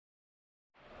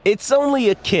It's only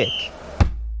a kick,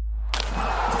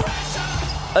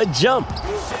 a jump,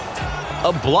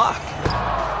 a block.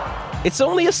 It's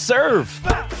only a serve.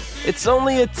 It's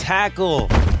only a tackle,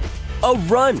 a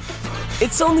run.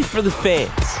 It's only for the fans.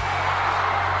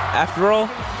 After all,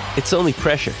 it's only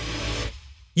pressure.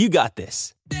 You got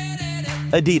this.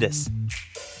 Adidas.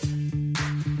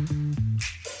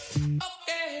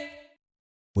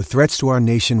 With threats to our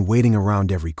nation waiting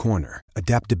around every corner,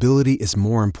 adaptability is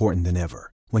more important than ever.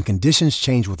 When conditions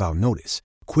change without notice,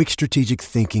 quick strategic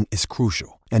thinking is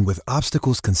crucial. And with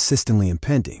obstacles consistently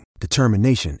impending,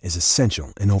 determination is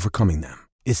essential in overcoming them.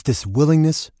 It's this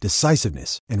willingness,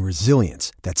 decisiveness, and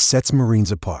resilience that sets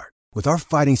Marines apart. With our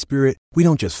fighting spirit, we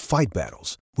don't just fight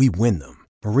battles, we win them.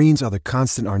 Marines are the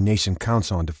constant our nation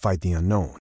counts on to fight the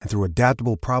unknown. And through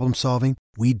adaptable problem solving,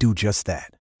 we do just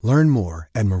that. Learn more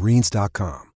at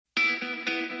marines.com.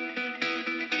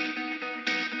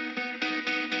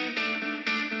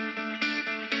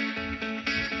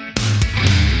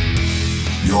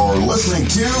 You're listening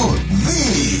to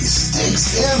the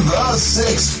Sticks in the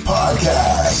Six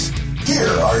podcast. Here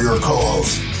are your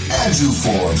co-hosts, Andrew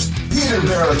Forbes, Peter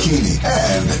Barricchini,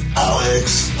 and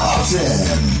Alex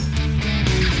Hobson.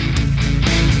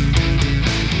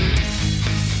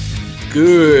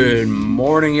 Good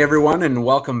morning, everyone, and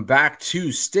welcome back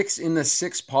to Sticks in the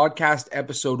Six podcast,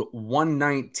 episode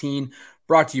 119,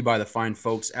 brought to you by the fine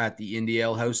folks at the Indie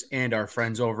Ale House and our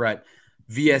friends over at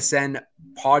VSN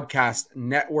Podcast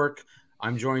Network.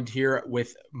 I'm joined here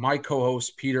with my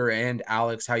co-hosts, Peter and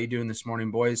Alex. How you doing this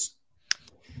morning, boys?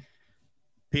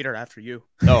 Peter, after you.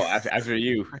 Oh, after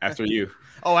you. After you.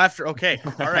 Oh, after. Okay.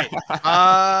 All right.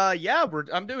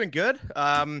 I'm doing good.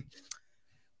 You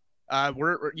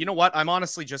know what? I'm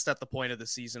honestly just at the point of the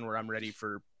season where I'm ready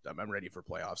for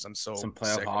playoffs. I'm so some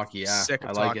playoff hockey. Yeah, sick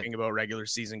of talking about regular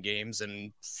season games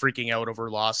and freaking out over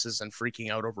losses and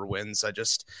freaking out over wins.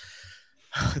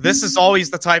 This is always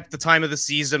the time of the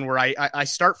season where I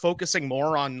start focusing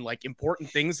more on like important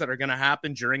things that are going to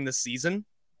happen during the season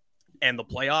and the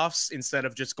playoffs instead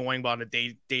of just going on a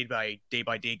day by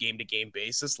day, game to game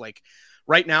basis. Like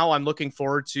right now, I'm looking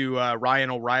forward to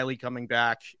Ryan O'Reilly coming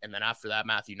back, and then after that,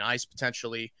 Matthew Nice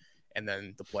potentially, and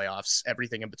then the playoffs.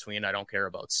 Everything in between, I don't care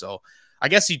about. So I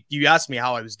guess you asked me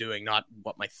how I was doing, not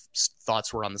what my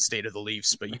thoughts were on the state of the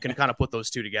Leafs, but you can kind of put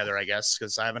those two together, I guess,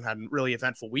 because I haven't had a really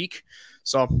eventful week.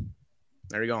 So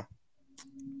there you go.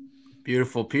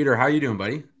 Beautiful. Peter, how you doing,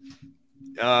 buddy?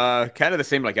 Kind of the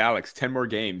same like Alex. 10 more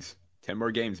games. 10 more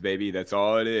games, baby. That's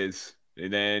all it is.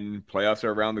 And then playoffs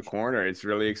are around the corner. It's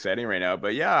really exciting right now.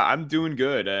 But yeah, I'm doing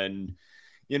good. And,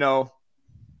 you know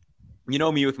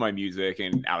me with my music,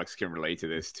 and Alex can relate to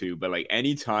this too. But like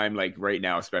anytime, like right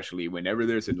now, especially whenever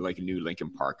there's a new Linkin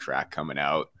Park track coming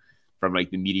out from like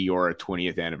the Meteora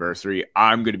 20th anniversary,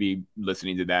 I'm going to be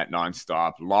listening to that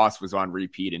nonstop. Lost was on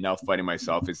repeat, and now Fighting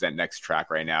Myself is that next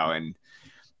track right now. And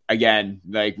again,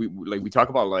 we talk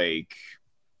about I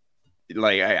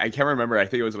can't remember. I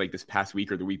think it was like this past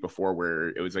week or the week before where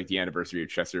it was like the anniversary of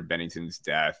Chester Bennington's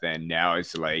death. And now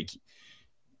it's like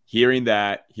hearing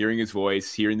his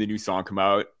voice, hearing the new song come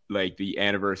out, like the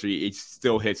anniversary, it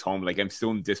still hits home. Like I'm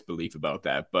still in disbelief about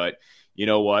that. But you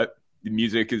know what? The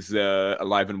music is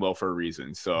alive and well for a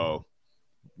reason. So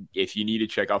if you need to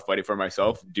check out Fighting for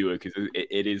Myself, do it, because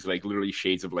it is like literally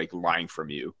shades of like Lying from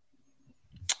You.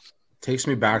 Takes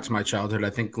me back to my childhood. I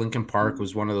think Linkin Park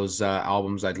was one of those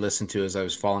albums I'd listen to as I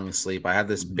was falling asleep. I had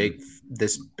this big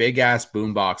ass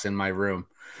boombox in my room,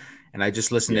 and I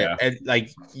just listened to it.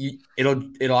 Like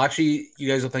it'll actually, you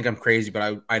guys will think I'm crazy,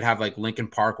 but I'd have like Linkin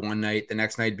Park one night, the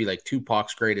next night it'd be like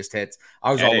Tupac's greatest hits.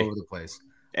 I was all over the place.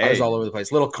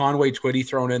 Little Conway Twitty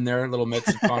thrown in there, a little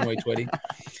mix of Conway Twitty.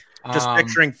 Just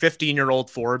picturing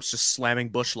 15-year-old Forbes just slamming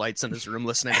Busch Lights in his room,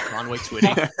 listening to Conway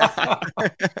Twitty.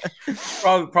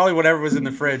 probably whatever was in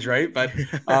the fridge, right? But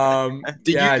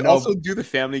did you also do the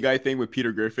Family Guy thing with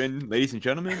Peter Griffin, ladies and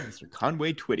gentlemen, Mr.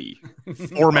 Conway Twitty?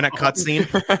 4-minute cutscene.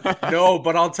 No,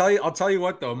 but I'll tell you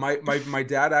what though. My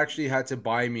dad actually had to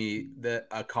buy me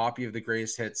a copy of the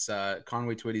greatest hits,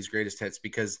 Conway Twitty's greatest hits,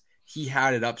 because he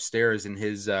had it upstairs in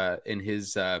his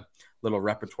little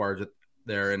repertoire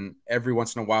there, and every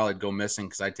once in a while it'd go missing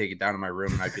because I'd take it down to my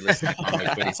room and I'd be listening to Conway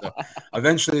Twitty. So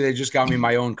eventually they just got me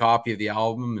my own copy of the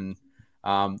album, and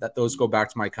those go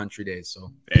back to my country days.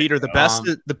 So Peter, the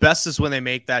best is when they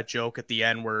make that joke at the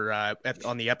end where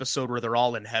on the episode where they're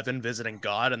all in heaven visiting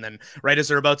God, and then right as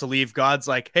they're about to leave, God's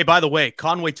like, "Hey, by the way,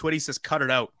 Conway Twitty says cut it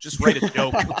out. Just write a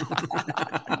joke."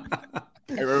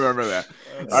 I remember that.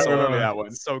 I remember that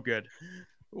one. So good.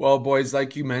 Well, boys,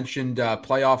 like you mentioned,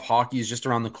 playoff hockey is just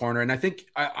around the corner. And I think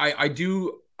I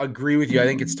do agree with you. I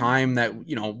think it's time that,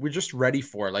 we're just ready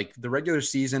for like the regular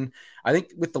season. I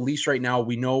think with the Leafs right now,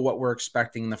 we know what we're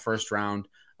expecting in the first round.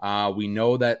 We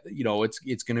know that,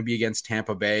 it's going to be against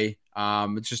Tampa Bay.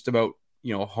 It's just about,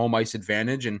 home ice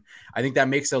advantage. And I think that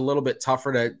makes it a little bit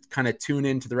tougher to kind of tune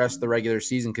into the rest of the regular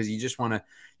season, because you just want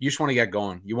to get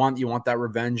going. You want that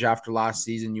revenge after last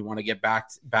season. You want to get back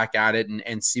at it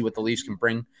and see what the Leafs can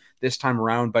bring this time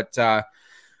around. But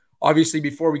obviously,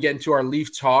 before we get into our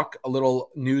Leaf talk, a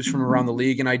little news from around the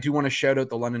league. And I do want to shout out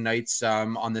the London Knights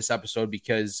on this episode,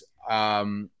 because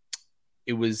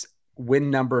it was win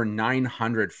number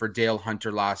 900 for Dale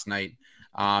Hunter last night.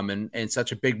 And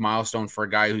such a big milestone for a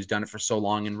guy who's done it for so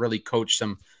long and really coached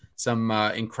some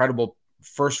incredible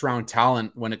first round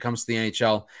talent when it comes to the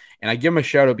NHL. And I give him a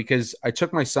shout out because I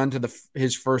took my son to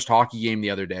his first hockey game the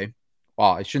other day.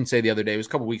 Well, I shouldn't say the other day. It was a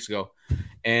couple weeks ago,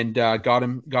 and got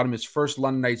him his first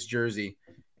London Knights jersey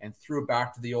and threw it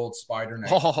back to the old Spider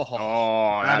Knight.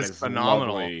 Oh, that is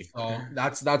phenomenal. Lovely. So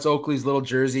that's Oakley's little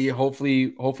jersey.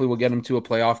 Hopefully we'll get him to a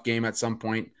playoff game at some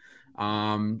point.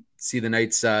 See the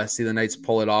Knights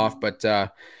pull it off. But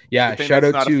yeah, shout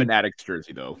out not to a Fanatics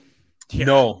jersey though. Yeah.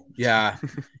 No, yeah.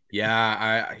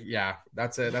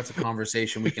 That's a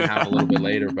conversation we can have a little bit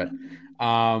later. But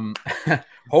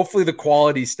hopefully the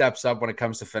quality steps up when it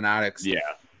comes to Fanatics. Yeah.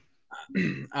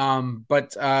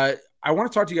 But I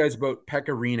want to talk to you guys about Pekka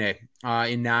Rinne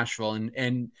in Nashville,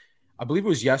 and I believe it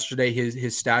was yesterday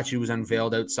his statue was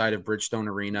unveiled outside of Bridgestone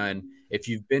Arena. And if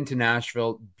you've been to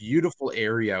Nashville, beautiful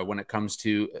area when it comes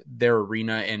to their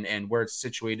arena and where it's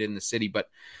situated in the city. But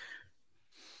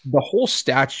the whole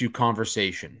statue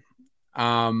conversation,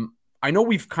 I know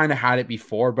we've kind of had it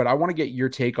before, but I want to get your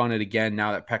take on it again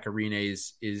now that Pekka Rinne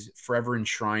is forever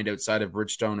enshrined outside of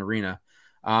Bridgestone Arena.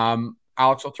 Alex,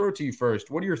 I'll throw it to you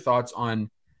first. What are your thoughts on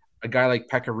a guy like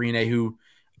Pekka Rinne, who,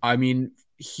 I mean,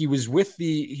 he was with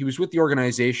the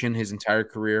organization his entire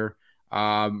career.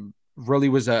 Really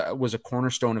was a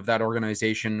cornerstone of that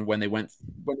organization when they were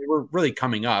really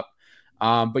coming up.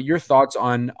 But your thoughts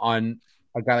on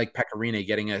a guy like Pekka Rinne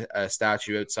getting a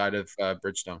statue outside of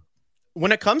Bridgestone?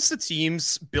 When it comes to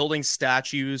teams building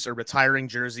statues or retiring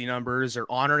jersey numbers or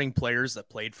honoring players that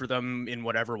played for them in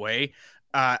whatever way,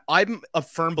 I'm a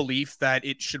firm belief that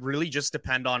it should really just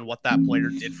depend on what that player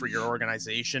did for your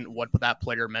organization, what that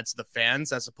player meant to the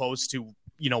fans, as opposed to,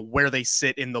 where they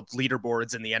sit in the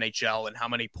leaderboards in the NHL and how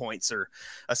many points or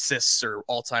assists or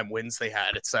all-time wins they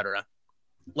had, etc.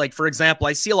 Like, for example,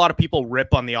 I see a lot of people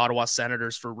rip on the Ottawa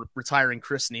Senators for retiring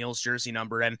Chris Neal's jersey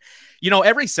number. And,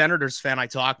 every Senators fan I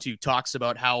talk to talks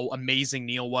about how amazing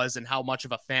Neal was and how much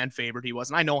of a fan favorite he was.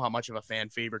 And I know how much of a fan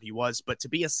favorite he was, but to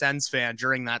be a Sens fan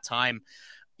during that time,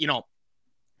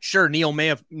 sure, Neal may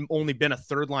have only been a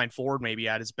third line forward, maybe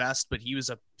at his best, but he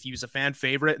was a fan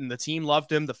favorite and the team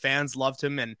loved him. The fans loved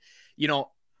him. And,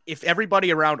 if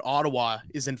everybody around Ottawa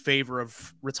is in favor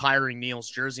of retiring Neal's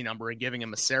jersey number and giving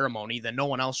him a ceremony, then no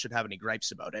one else should have any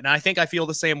gripes about it. And I think I feel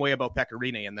the same way about Pekka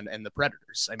Rinne and the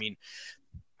Predators. I mean,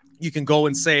 you can go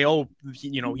and say,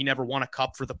 he never won a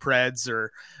cup for the Preds,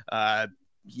 or, I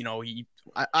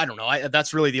don't know.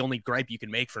 That's really the only gripe you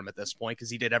can make for him at this point, because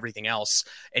he did everything else.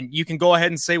 And you can go ahead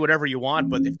and say whatever you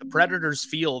want, but if the Predators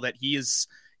feel that he is,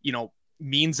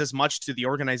 means as much to the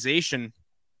organization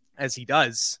as he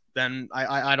does, then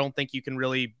I don't think you can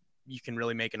really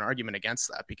make an argument against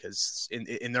that, because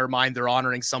in their mind, they're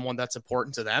honoring someone that's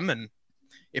important to them. And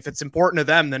if it's important to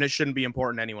them, then it shouldn't be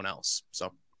important to anyone else.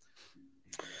 So,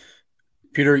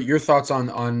 Peter, your thoughts on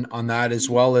that, as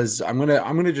well as I'm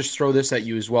gonna just throw this at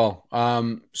you as well.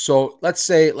 So let's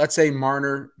say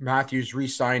Marner Matthews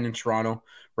re-signed in Toronto.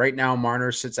 Right now,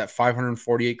 Marner sits at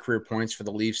 548 career points for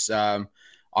the Leafs.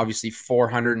 Obviously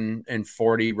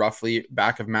 440 roughly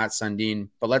back of Matt Sundin.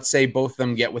 But let's say both of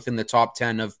them get within the top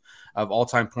 10 of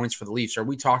all-time points for the Leafs. Are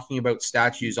we talking about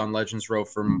statues on Legends Row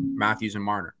for Matthews and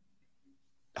Marner?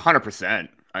 100%.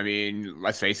 I mean,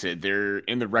 let's face it, they're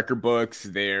in the record books.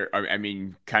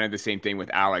 Kind of the same thing with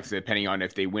Alex, depending on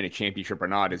if they win a championship or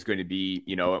not is going to be,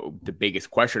 the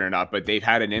biggest question or not, but they've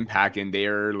had an impact and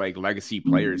they're like legacy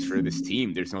players for this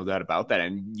team. There's no doubt about that.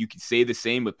 And you could say the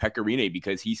same with Pekka Rinne,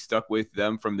 because he stuck with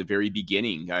them from the very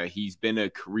beginning. He's been a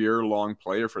career-long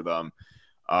player for them.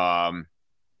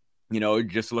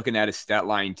 Just looking at his stat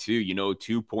line too,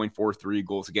 2.43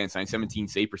 goals against, 917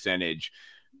 save percentage,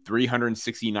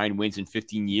 369 wins in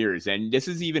 15 years. And this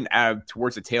is even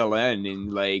towards the tail end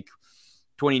in like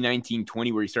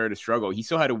 2019-20, where he started to struggle. He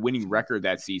still had a winning record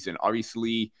that season.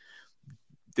 Obviously,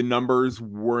 the numbers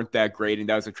weren't that great, and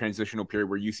that was a transitional period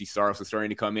where UC Saros was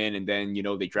starting to come in, and then,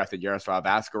 they drafted Yaroslav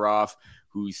Askarov,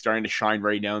 who's starting to shine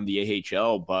right now in the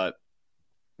AHL. But,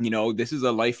 this is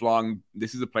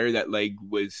a player that like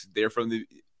was there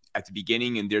at the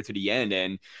beginning and there to the end.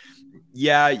 And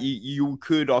yeah, you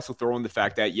could also throw in the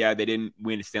fact that, yeah, they didn't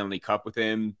win a Stanley Cup with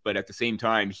him, but at the same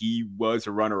time, he was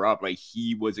a runner-up. Like,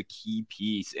 he was a key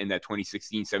piece in that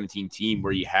 2016-17 team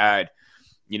where you had,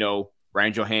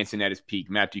 Ryan Johansson at his peak,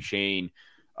 Matt Duchene,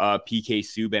 PK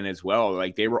Subban as well.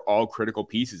 Like, they were all critical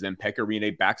pieces, and Pekka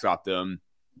Rinne backstopped them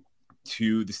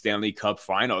to the Stanley Cup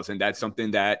finals. And that's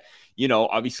something that,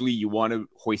 obviously you want to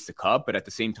hoist the cup, but at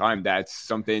the same time, that's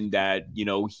something that,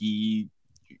 he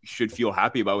should feel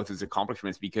happy about with his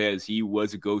accomplishments, because he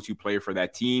was a go-to player for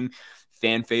that team,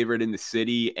 fan favorite in the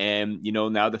city. And,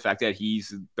 now the fact that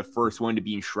he's the first one to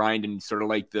be enshrined in sort of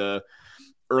like the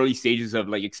early stages of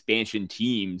like expansion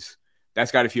teams,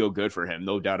 that's got to feel good for him.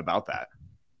 No doubt about that.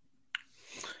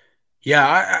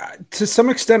 Yeah, to some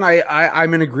extent,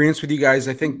 I'm in agreement with you guys.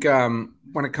 I think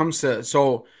when it comes to,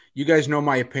 so you guys know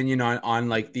my opinion on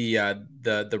like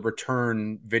the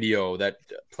return video that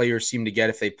players seem to get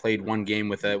if they played one game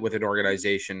with an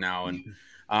organization now, and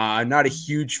I'm not a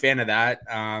huge fan of that.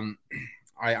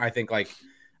 I think like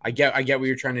I get what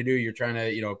you're trying to do. You're trying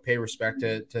to pay respect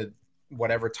to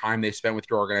whatever time they spent with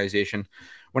your organization.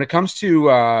 When it comes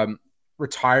to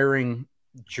retiring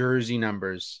jersey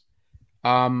numbers.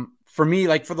 For me,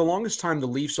 like for the longest time, the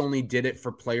Leafs only did it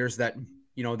for players that,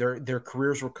 their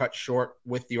careers were cut short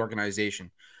with the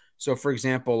organization. So for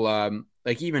example,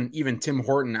 like even Tim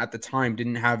Horton at the time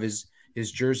didn't have his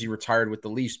jersey retired with the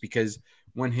Leafs, because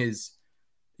when his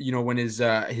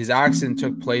accident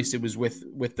took place, it was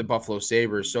with the Buffalo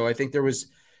Sabres. So I think there was,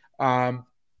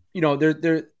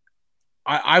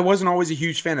 I wasn't always a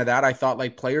huge fan of that. I thought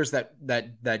like players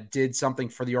that did something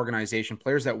for the organization,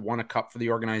 players that won a cup for the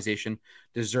organization,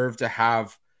 deserve to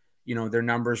have, their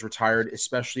numbers retired,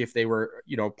 especially if they were,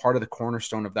 part of the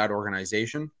cornerstone of that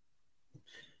organization.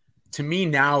 To me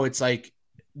now, it's like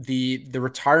the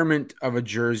retirement of a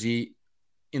jersey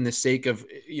in the sake of,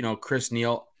 Chris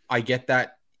Neil. I get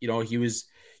that, he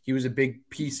was a big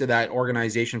piece of that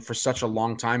organization for such a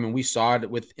long time, and we saw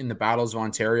it in the battles of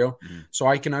Ontario. Mm-hmm. So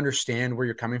I can understand where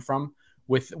you're coming from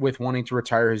with wanting to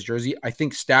retire his jersey. I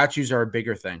think statues are a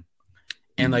bigger thing.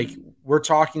 And like, we're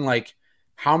talking like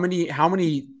how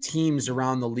many teams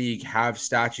around the league have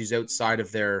statues outside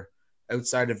of their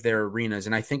arenas.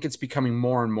 And I think it's becoming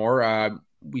more and more.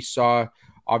 We saw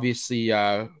obviously,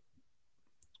 I'm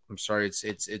sorry, it's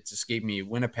escaped me.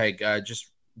 Winnipeg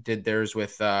just did theirs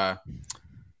with, who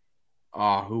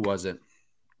was it?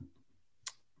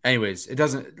 Anyways, it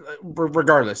doesn't.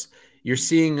 Regardless, you're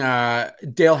seeing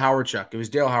Dale Hawerchuk. It was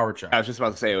Dale Hawerchuk. I was just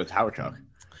about to say it was Hawerchuk.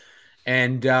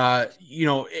 And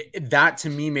that to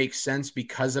me makes sense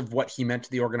because of what he meant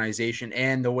to the organization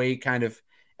and the way kind of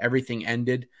everything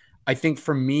ended. I think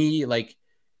for me, like,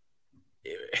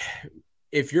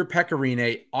 if you're Pekka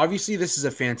Rinne, obviously this is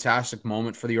a fantastic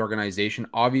moment for the organization.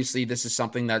 Obviously, this is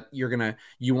something that you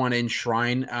want to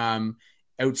enshrine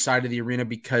outside of the arena,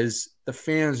 because the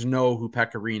fans know who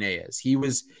Pekka Rinne is. He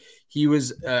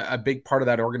was a big part of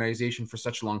that organization for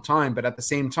such a long time, but at the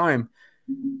same time,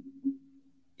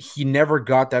 he never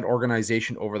got that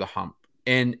organization over the hump.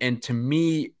 And to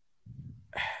me,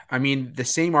 I mean, the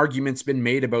same argument's been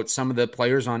made about some of the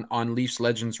players on Leafs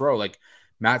Legends Row. Like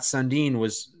Matt Sundin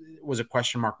was a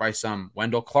question mark by some.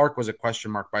 Wendell Clark was a question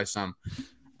mark by some.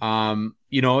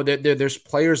 There's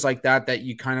players like that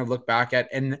you kind of look back at.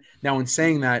 And now in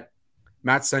saying that,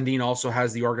 Matt Sundin also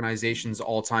has the organization's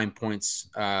all-time points,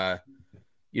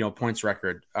 points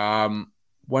record.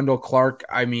 Wendell Clark,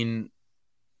 I mean,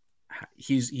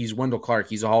 he's Wendell Clark.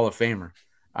 He's a Hall of Famer.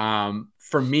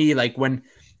 For me, like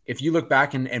if you look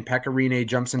back and Pekka Rinne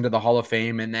jumps into the Hall of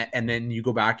Fame and then you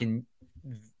go back and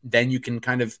then you can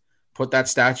kind of put that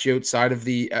statue outside of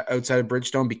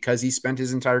Bridgestone because he spent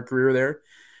his entire career there.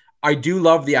 I do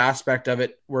love the aspect of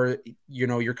it where,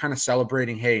 you're kind of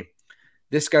celebrating, hey,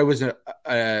 this guy was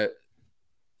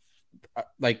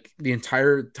like the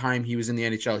entire time he was in the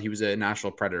NHL, he was a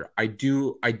national predator. I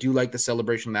do like the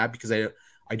celebration of that, because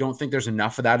I don't think there's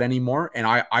enough of that anymore. And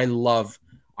I love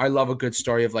a good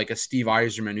story of like a Steve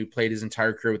Yzerman who played his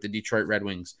entire career with the Detroit Red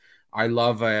Wings. I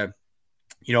love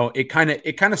it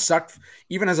kind of sucked,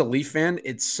 even as a Leaf fan,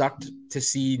 it sucked to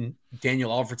see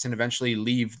Daniel Alfredsson eventually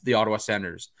leave the Ottawa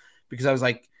Senators, because I was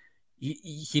like,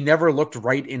 he never looked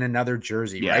right in another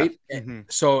jersey, right? Mm-hmm.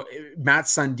 So Matt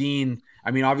Sundin, I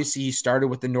mean, obviously he started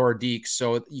with the Nordiques,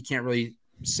 so you can't really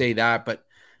say that, but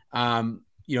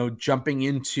jumping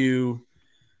into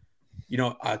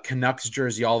a Canucks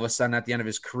jersey all of a sudden at the end of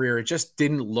his career, it just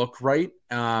didn't look right.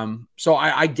 So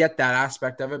I get that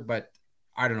aspect of it, but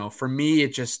I don't know. For me,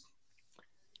 it just,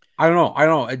 I don't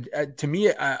know. To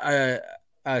me,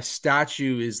 a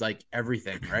statue is like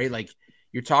everything, right? Like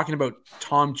you're talking about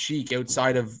Tom Cheek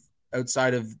outside of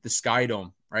the Sky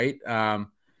Dome, right? Mario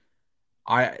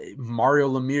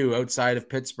Lemieux outside of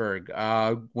Pittsburgh,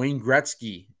 Wayne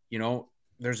Gretzky. You know,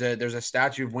 there's a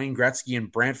statue of Wayne Gretzky in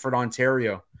Brantford,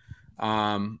 Ontario.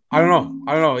 I don't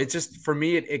know. It's just for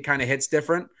me, it kind of hits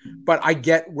different, but I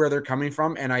get where they're coming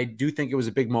from, and I do think it was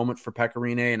a big moment for Pekka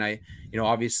Rinne, and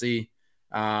obviously,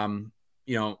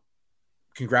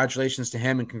 congratulations to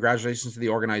him and congratulations to the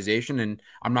organization. And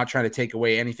I'm not trying to take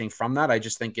away anything from that. I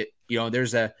just think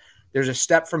there's a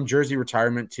step from jersey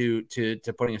retirement to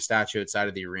putting a statue outside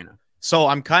of the arena. So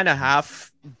I'm kind of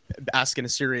half asking a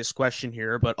serious question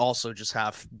here, but also just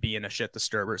half being a shit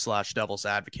disturber / devil's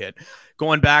advocate.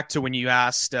 Going back to when you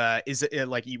asked, is it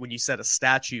like when you said a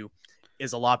statue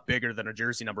is a lot bigger than a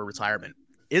jersey number retirement?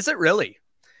 Is it really?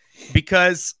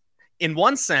 Because in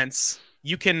one sense,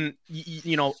 you can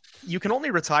only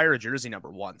retire a jersey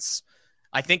number once.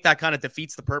 I think that kind of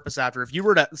defeats the purpose after. If you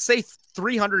were to say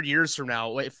 300 years from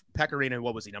now, if Pekka Rinne,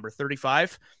 what was he, number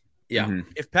 35? Yeah.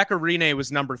 If Pekka Rinne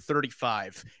was number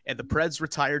 35 and the Preds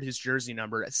retired his jersey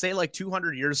number, say like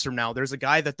 200 years from now, there's a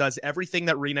guy that does everything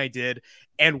that Rinne did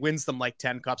and wins them like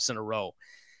 10 cups in a row.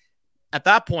 At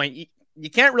that point, you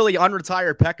can't really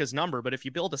unretire Pekka's number, but if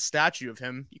you build a statue of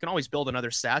him, you can always build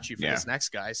another statue for this next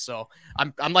guy. So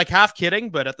I'm like half kidding,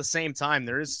 but at the same time,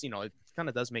 there is, it kind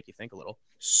of does make you think a little.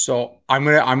 So I'm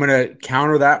gonna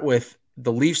counter that with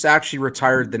the Leafs actually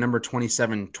retired the number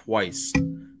 27 twice.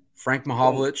 Frank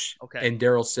Mahovlich and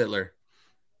Daryl Sittler.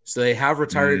 So they have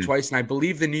retired twice, and I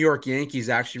believe the New York Yankees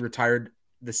actually retired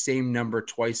the same number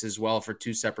twice as well for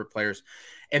two separate players.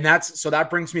 And that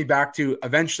brings me back to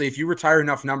eventually, if you retire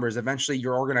enough numbers, eventually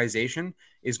your organization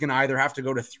is going to either have to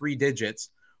go to 3 digits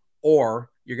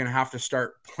or you're going to have to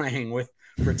start playing with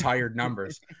retired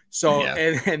numbers. So,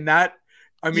 and that,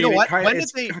 I mean, it's kind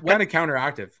of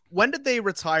counteractive. When did they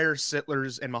retire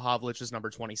Sittler's and Mahovlich's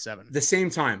number 27? The same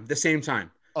time.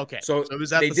 Okay. So it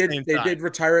was at the same time. They did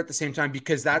retire at the same time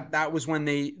because that was when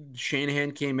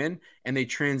Shanahan came in and they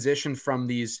transitioned from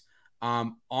these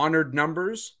honored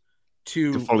numbers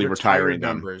to fully retiring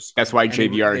numbers. Them. That's why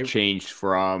JVR changed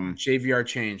from JVR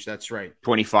changed. That's right.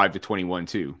 25 to 21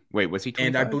 too. Wait, was he 25?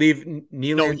 And I believe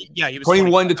Nylander. He was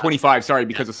 21 to 25. Sorry,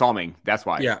 because of Salming. That's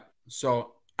why. Yeah.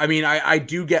 So I mean, I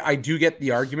do get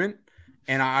the argument,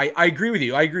 and I agree with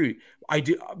you. I do.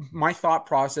 My thought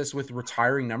process with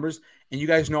retiring numbers, and you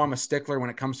guys know I'm a stickler when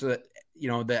it comes to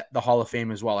the Hall of Fame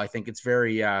as well. I think it's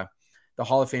very the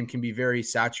Hall of Fame can be very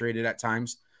saturated at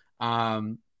times,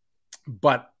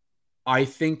 but I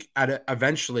think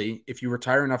eventually, if you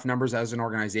retire enough numbers as an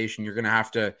organization, you're going to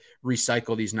have to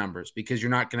recycle these numbers because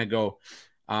you're not going to go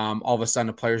all of a sudden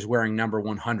a player's wearing number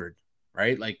 100,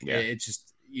 right? Like it just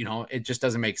it just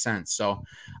doesn't make sense. So,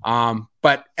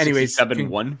 but anyways,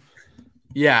 7-1.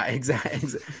 Yeah,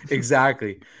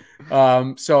 exactly.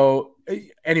 So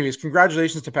anyways,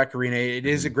 congratulations to Pekka Rinne. It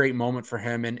is a great moment for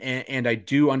him. And I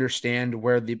do understand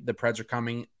where the Preds are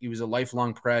coming. He was a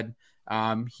lifelong Pred.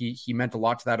 He meant a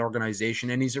lot to that organization,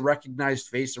 and he's a recognized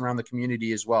face around the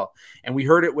community as well. And we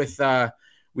heard it with Kaskasuo.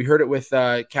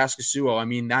 I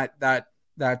mean, that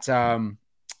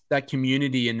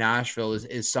community in Nashville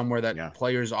is somewhere that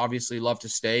players obviously love to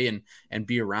stay and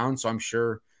be around. So I'm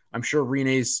sure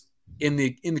Rinne's in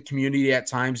the community at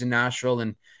times in Nashville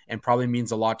and probably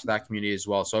means a lot to that community as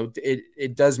well. So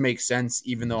it does make sense,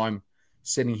 even though I'm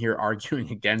sitting here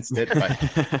arguing against it. But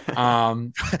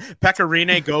Pekka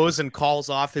Rinne goes and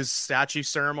calls off his statue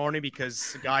ceremony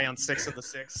because the guy on 6 of the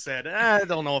 6 said, I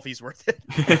don't know if he's worth it.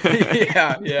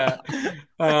 Yeah.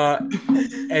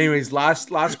 Anyways,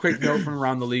 last quick note from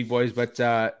around the league, boys, but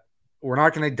we're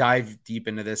not going to dive deep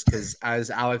into this because,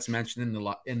 as Alex mentioned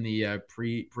in the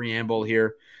preamble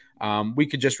here, we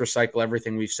could just recycle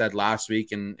everything we've said last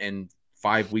week and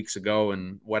 5 weeks ago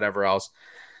and whatever else.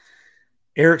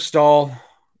 Eric Stahl,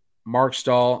 Mark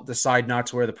Stahl decide not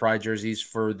to wear the Pride jerseys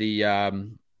for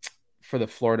the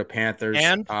Florida Panthers.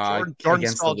 And Jordan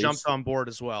Stahl jumped on board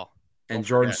as well. And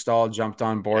Jordan Stahl jumped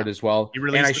on board as well.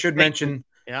 And I should mention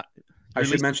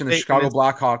the Chicago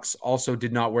Blackhawks also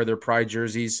did not wear their Pride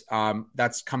jerseys.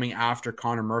 That's coming after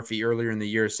Connor Murphy earlier in the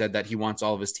year said that he wants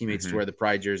all of his teammates to wear the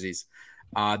Pride jerseys.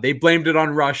 They blamed it on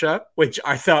Russia, which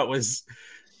I thought was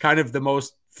kind of the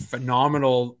most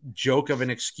phenomenal joke of an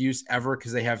excuse ever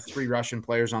because they have 3 Russian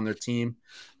players on their team.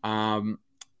 And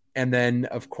then,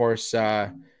 of course,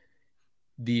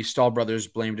 the Stahl brothers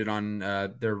blamed it on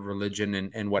their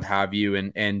religion and what have you.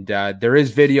 And there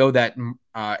is video that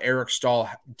Eric Stahl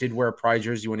did wear a Pride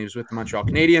jersey when he was with the Montreal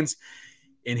Canadiens.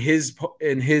 In his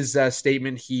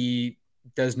statement, he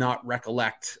does not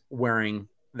recollect wearing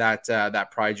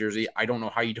that Pride jersey. I don't know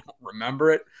how you don't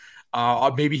remember it.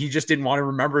 Maybe he just didn't want to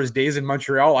remember his days in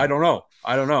Montreal. I don't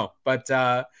know. But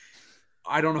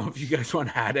I don't know if you guys want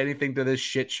to add anything to this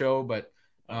shit show, but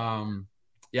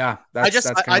yeah,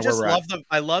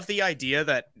 I love the idea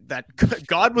that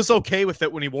God was okay with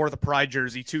it when he wore the Pride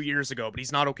jersey 2 years ago, but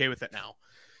he's not okay with it now.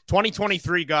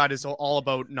 2023 God is all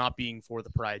about not being for the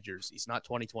Pride jerseys, not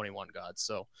 2021 God.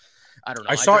 So I don't know.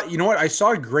 I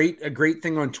saw a great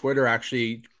thing on Twitter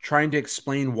actually trying to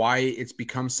explain why it's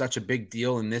become such a big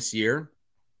deal in this year.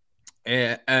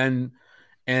 And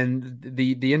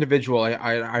the individual,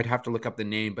 I'd have to look up the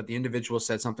name, but the individual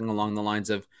said something along the lines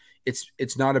of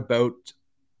it's not about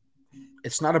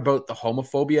the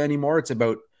homophobia anymore. It's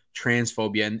about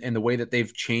transphobia and the way that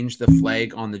they've changed the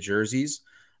flag on the jerseys.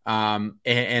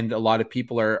 And a lot of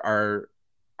people are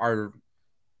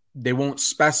they won't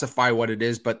specify what it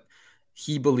is, but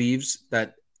he believes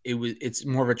that it's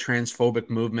more of a transphobic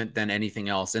movement than anything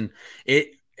else. And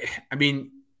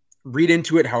read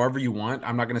into it however you want.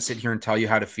 I'm not going to sit here and tell you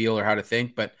how to feel or how to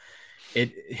think, but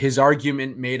his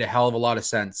argument made a hell of a lot of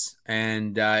sense.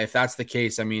 And if that's the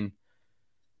case, I mean,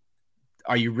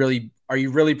 are you really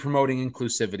promoting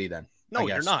inclusivity then? No,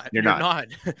 you're not. You're not.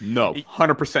 No,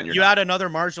 100%. You add another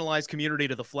marginalized community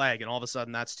to the flag, and all of a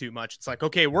sudden that's too much. It's like,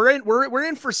 okay, we're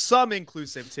in for some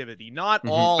inclusivity, not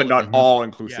all, but not all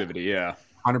inclusivity. Yeah,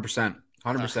 100%.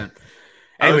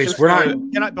 Anyways,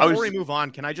 before we move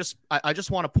on, I just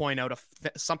want to point out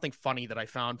something funny that I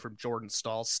found from Jordan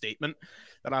Stahl's statement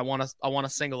that I want to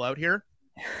single out here.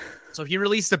 So he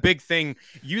released a big thing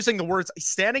using the words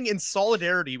 "standing in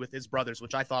solidarity with his brothers,"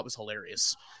 which I thought was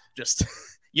hilarious. Just,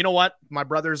 you know what? My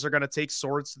brothers are going to take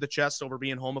swords to the chest over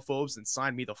being homophobes and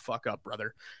sign me the fuck up,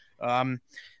 brother.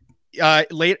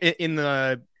 Late in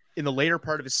the later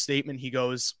part of his statement, he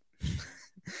goes,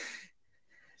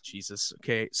 Jesus.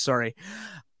 Okay. Sorry.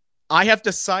 I have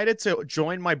decided to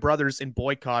join my brothers in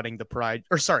boycotting the Pride.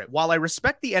 While I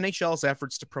respect the NHL's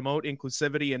efforts to promote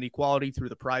inclusivity and equality through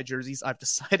the Pride jerseys, I've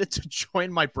decided to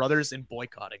join my brothers in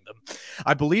boycotting them.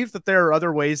 I believe that there are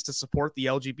other ways to support the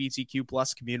LGBTQ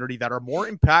plus community that are more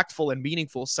impactful and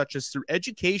meaningful, such as through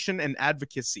education and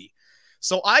advocacy.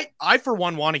 So I for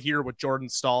one, want to hear what Jordan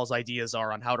Stahl's ideas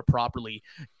are on how to properly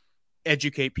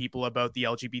educate people about the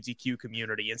LGBTQ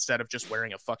community instead of just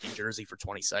wearing a fucking jersey for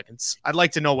 20 seconds. I'd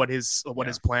like to know what his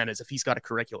plan is, if he's got a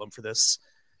curriculum for this.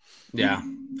 Yeah.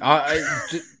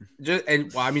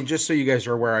 Just so you guys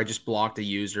are aware, I just blocked a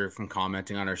user from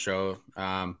commenting on our show.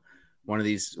 One of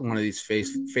these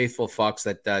faithful fucks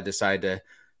that decide to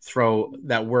throw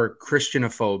that word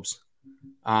Christianophobes,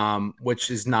 which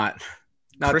is not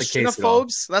the case at all.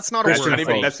 That's not a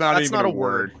word. That's not even a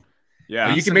word.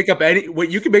 Yeah, you can make up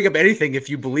anything if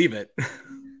you believe it.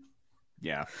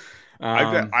 Yeah,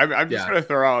 I'm just gonna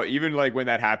throw out, even like when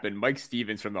that happened, Mike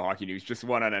Stevens from the Hockey News just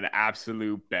went on an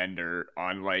absolute bender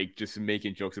on like just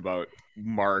making jokes about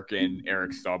Mark and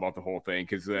Eric Stahl about the whole thing,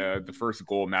 because the first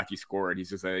goal Matthew scored, he's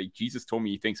just like, Jesus told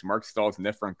me he thinks Mark Stahl's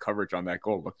net front coverage on that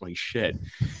goal looked like shit.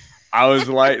 I was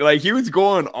like he was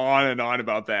going on and on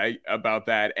about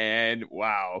that, and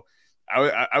wow.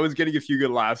 I was getting a few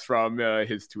good laughs from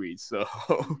his tweets. So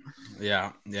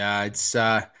yeah, it's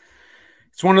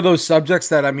one of those subjects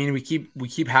that, I mean, we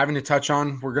keep having to touch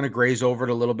on. We're going to graze over it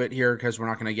a little bit here because we're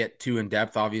not going to get too in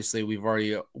depth. Obviously, we've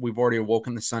already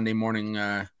awoken the Sunday morning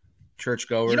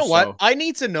churchgoers. You know what? I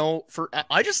need to know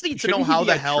I just need to know how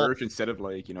the hell church instead of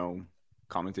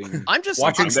commenting. I'm just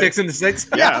watching Sticks in the Six.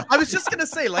 Yeah, I was just gonna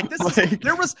say, like, this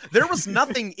there was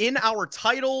nothing in our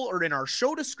title or in our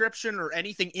show description or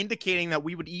anything indicating that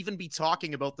we would even be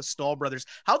talking about the Stahl brothers.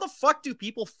 How the fuck do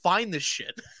people find this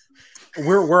shit?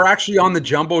 We're actually on the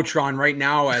Jumbotron right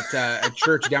now at a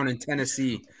church down in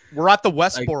Tennessee. We're at the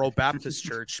Westboro Baptist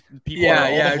Church. People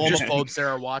all the homophobes there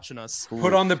are watching us.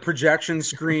 Put on the projection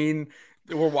screen.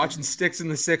 We're watching Sticks in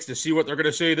the Six to see what they're going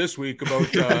to say this week about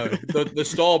the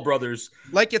Stahl brothers.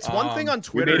 Like, it's one thing on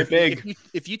Twitter.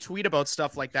 If you tweet about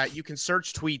stuff like that, you can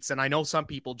search tweets. And I know some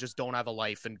people just don't have a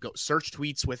life and go search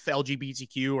tweets with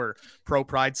LGBTQ or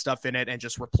pro-pride stuff in it and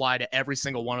just reply to every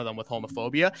single one of them with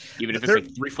homophobia. Even if it's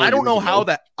like 3-4 I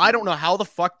don't know how the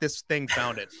fuck this thing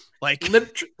found it. Like,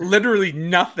 literally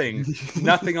nothing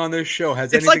on this show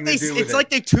has anything to do with it. It's like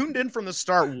they tuned in from the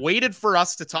start, waited for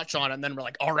us to touch on it, and then we're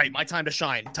like, all right, my time to shine.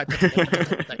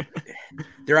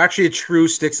 They're actually a true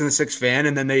Sticks in the Six fan,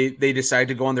 and then they decide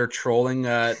to go on their trolling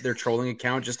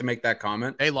account just to make that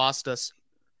comment. They lost us.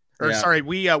 Sorry,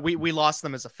 we lost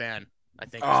them as a fan, I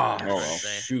think.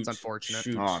 Shoot. It's unfortunate.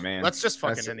 Shoot. Oh, man. Let's just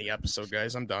fucking end the episode,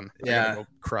 guys. I'm done. Yeah. I'm gonna go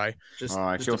cry.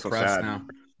 I feel so sad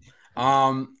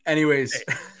now.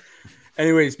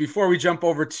 Anyways, before we jump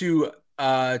over to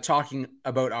talking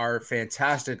about our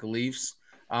fantastic Leafs,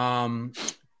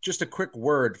 just a quick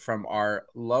word from our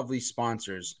lovely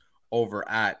sponsors over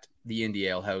at the Indie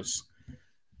Ale House.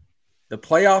 The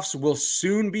playoffs will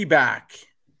soon be back,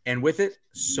 and with it,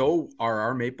 so are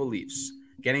our Maple Leafs.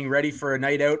 Getting ready for a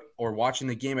night out or watching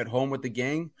the game at home with the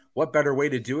gang? What better way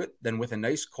to do it than with a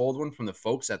nice cold one from the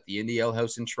folks at the Indie Ale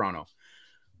House in Toronto?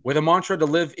 With a mantra to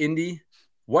live indie,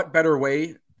 what better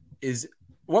way is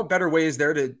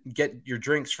there to get your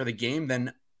drinks for the game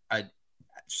than at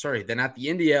the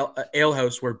Indie Ale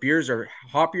House, where beers are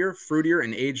hoppier, fruitier,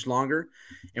 and aged longer,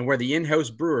 and where the in-house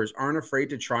brewers aren't afraid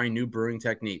to try new brewing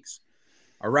techniques.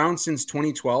 Around since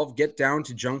 2012, get down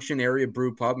to Junction Area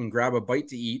Brew Pub and grab a bite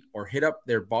to eat, or hit up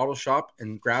their bottle shop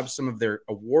and grab some of their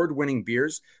award-winning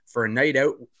beers for a night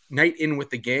in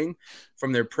with the gang.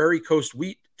 From their Prairie Coast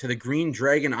Wheat to the Green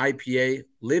Dragon IPA,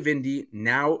 Live Indie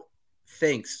now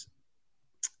thanks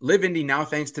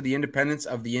to the independence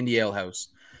of the Indie Ale House.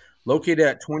 Located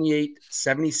at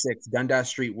 2876 Dundas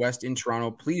Street West in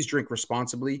Toronto, please drink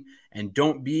responsibly and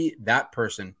don't be that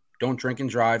person. Don't drink and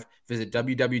drive. Visit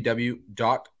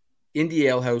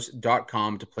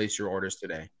www.indiealehouse.com to place your orders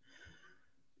today.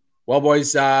 Well,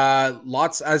 boys,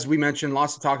 as we mentioned,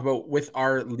 lots to talk about with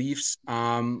our Leafs.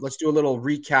 Let's do a little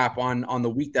recap on the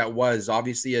week that was.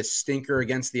 Obviously, a stinker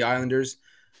against the Islanders.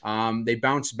 They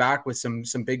bounced back with some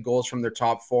big goals from their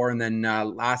top four, and then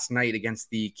last night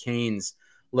against the Canes,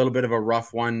 a little bit of a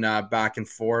rough one, back and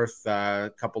forth.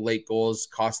 A couple late goals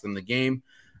cost them the game.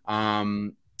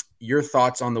 Your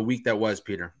thoughts on the week that was,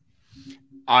 Peter?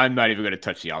 I'm not even going to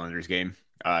touch the Islanders game.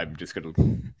 I'm just going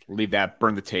to leave that,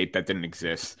 burn the tape. That didn't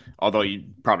exist, although you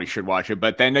probably should watch it.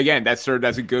 But then again, that served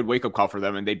as a good wake-up call for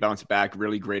them, and they bounced back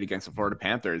really great against the Florida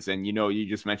Panthers. And, you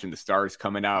just mentioned the Stars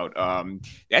coming out.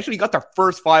 They actually got their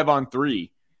first 5-on-3.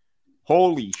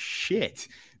 Holy shit.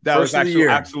 That was actually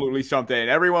absolutely something.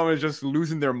 Everyone was just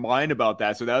losing their mind about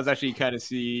that. So that was actually kind of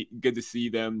good to see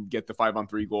them get the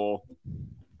 5-on-3 goal.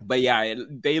 But yeah,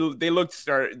 they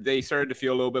started to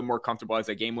feel a little bit more comfortable as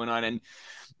that game went on. And,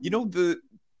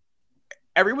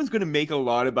 everyone's going to make a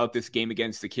lot about this game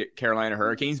against the Carolina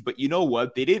Hurricanes. But you know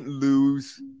what? They didn't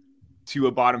lose to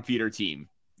a bottom feeder team.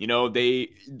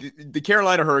 The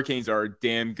Carolina Hurricanes are a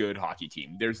damn good hockey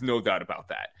team. There's no doubt about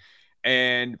that.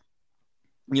 And,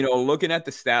 looking at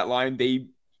the stat line, they,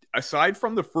 aside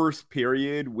from the first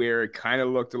period where it kind of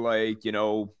looked like,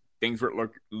 things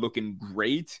were looking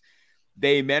great,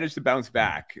 they managed to bounce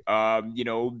back.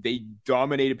 They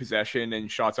dominated possession and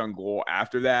shots on goal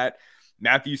after that.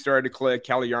 Matthews started to click.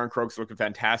 Calle Jarnkrok's looking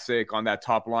fantastic on that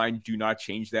top line. Do not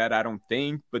change that, I don't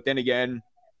think. But then again,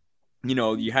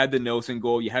 you had the Nelson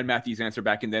goal. You had Matthews answer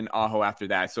back, and then Aho after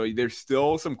that. So there's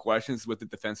still some questions with the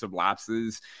defensive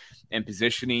lapses and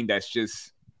positioning. That's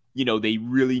just, they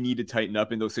really need to tighten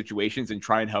up in those situations and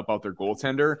try and help out their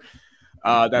goaltender.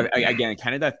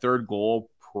 That third goal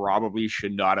probably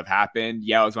should not have happened.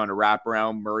 Yeah, it was on a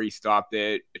wraparound. Murray stopped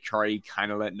it. Achari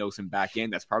kind of let Nosen back in.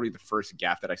 That's probably the first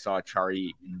gaffe that I saw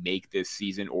Achari make this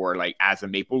season, or like as a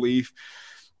Maple Leaf.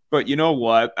 But you know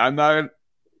what?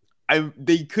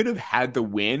 They could have had the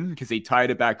win because they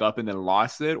tied it back up and then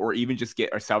lost it, or even just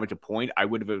get or salvage a point. I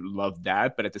would have loved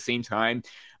that. But at the same time,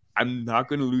 I'm not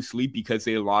going to lose sleep because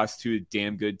they lost to a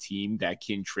damn good team that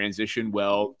can transition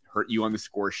well, hurt you on the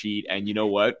score sheet. And you know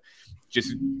what?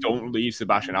 Just don't leave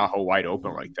Sebastian Aho wide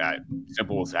open like that.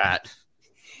 Simple as that.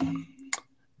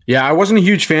 Yeah, I wasn't a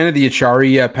huge fan of the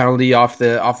Achari penalty off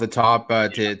the top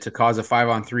to cause a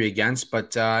 5-on-3 against.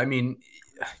 But,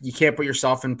 you can't put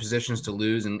yourself in positions to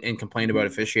lose and complain about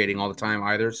officiating all the time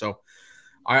either. So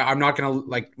I'm not going to,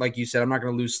 like you said, I'm not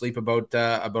going to lose sleep about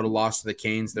a loss to the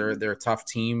Canes. They're a tough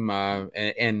team.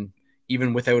 And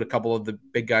even without a couple of the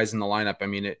big guys in the lineup,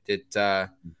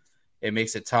 it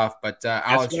makes it tough. But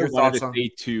Alex, your thoughts on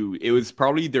it too? It was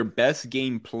probably their best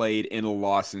game played in a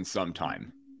loss in some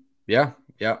time. Yeah.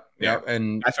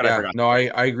 And that's what I forgot. No,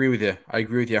 I agree with you. I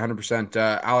agree with you 100%.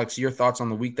 Alex, your thoughts on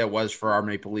the week that was for our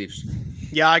Maple Leafs?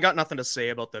 Yeah, I got nothing to say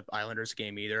about the Islanders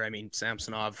game either.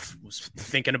 Samsonov was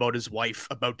thinking about his wife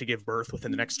about to give birth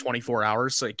within the next 24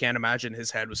 hours, so I can't imagine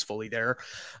his head was fully there.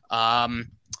 And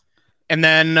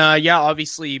then,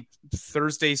 obviously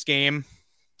Thursday's game.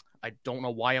 I don't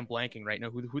know why I'm blanking right now.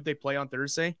 Who'd they play on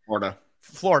Thursday?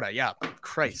 Florida, yeah.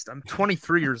 Christ, I'm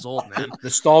 23 years old, man. The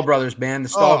Stahl brothers, man. The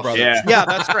Stahl brothers. Yeah,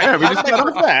 that's right. We just got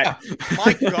off that.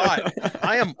 My God,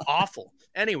 I am awful.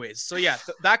 Anyways, so yeah,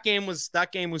 that game was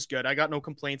good. I got no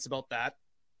complaints about that.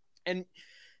 And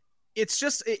it's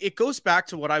just it goes back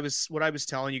to what I was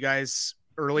telling you guys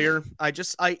earlier.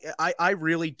 I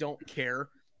really don't care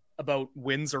about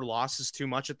wins or losses too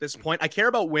much at this point. I care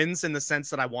about wins in the sense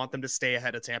that I want them to stay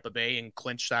ahead of Tampa Bay and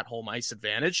clinch that home ice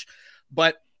advantage.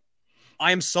 But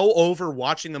I am so over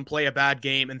watching them play a bad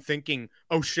game and thinking,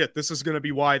 oh shit, this is going to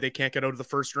be why they can't get out of the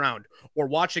first round, or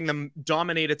watching them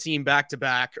dominate a team back to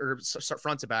back, or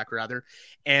front to back rather,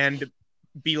 and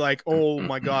be like, oh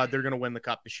my God, they're going to win the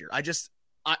cup this year.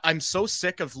 I'm so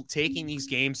sick of taking these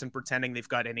games and pretending they've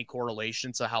got any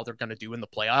correlation to how they're going to do in the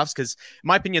playoffs. Cause in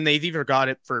my opinion, they've either got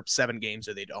it for 7 games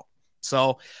or they don't.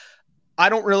 So I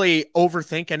don't really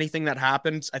overthink anything that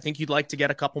happened. I think you'd like to get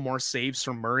a couple more saves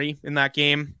from Murray in that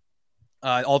game.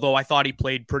 Although I thought he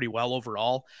played pretty well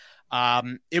overall.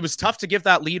 It was tough to give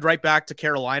that lead right back to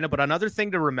Carolina, but another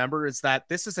thing to remember is that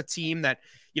this is a team that,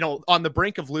 on the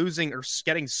brink of losing or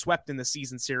getting swept in the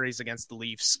season series against the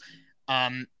Leafs.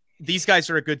 These guys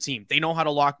are a good team. They know how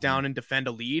to lock down and defend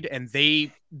a lead, and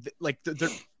you're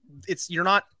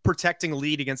not protecting a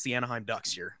lead against the Anaheim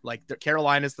Ducks here. Like,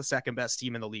 Carolina is the second best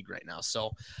team in the league right now.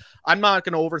 So I'm not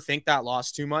going to overthink that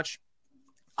loss too much.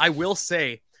 I will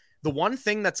say, the one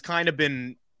thing that's kind of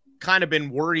been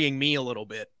worrying me a little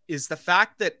bit is the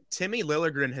fact that Timmy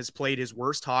Liljegren has played his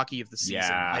worst hockey of the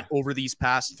season over these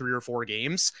past 3 or 4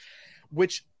 games,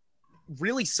 which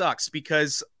really sucks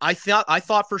because I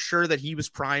thought for sure that he was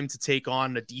primed to take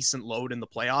on a decent load in the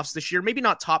playoffs this year. Maybe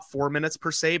not top 4 minutes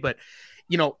per se, but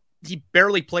he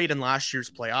barely played in last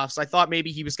year's playoffs. I thought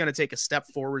maybe he was going to take a step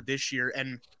forward this year,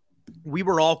 and we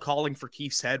were all calling for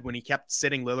Keefe's head when he kept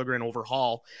sitting Liljegren over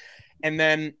Hall. And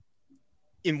then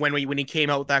when he came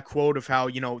out with that quote of how,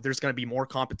 there's going to be more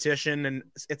competition and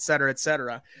et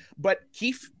cetera, but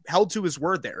Keefe held to his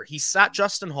word there. He sat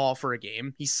Justin Hall for a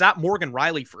game. He sat Morgan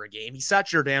Riley for a game. He sat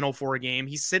Giordano for a game.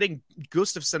 He's sitting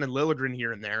Gustafsson and Liljegren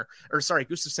here and there,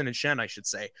 Gustafsson and Schenn, I should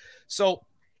say. So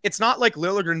it's not like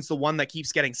Liljegren's the one that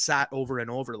keeps getting sat over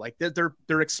and over. Like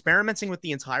they're experimenting with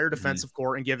the entire defensive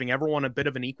core and giving everyone a bit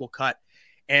of an equal cut.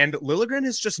 And Liljegren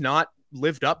has just not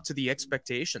lived up to the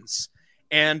expectations.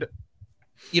 And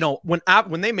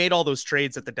when they made all those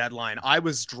trades at the deadline, I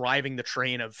was driving the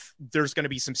train of there's going to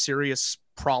be some serious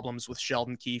problems with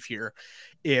Sheldon Keefe here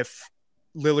if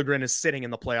Liljegren is sitting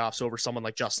in the playoffs over someone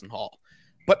like Justin Hall.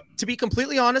 But to be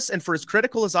completely honest, and for as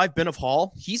critical as I've been of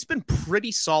Hall, he's been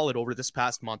pretty solid over this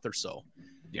past month or so.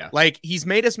 Yeah. Like, he's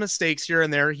made his mistakes here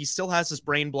and there. He still has his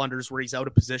brain blunders where he's out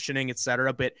of positioning,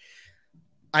 etc. But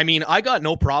I mean, I got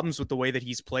no problems with the way that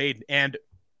he's played. And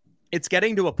it's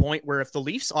getting to a point where if the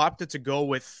Leafs opted to go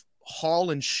with Hall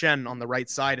and Schenn on the right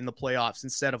side in the playoffs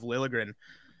instead of Liljegren,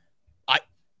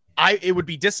 it would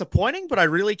be disappointing, but I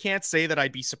really can't say that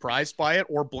I'd be surprised by it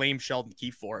or blame Sheldon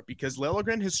Keefe for it, because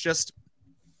Liljegren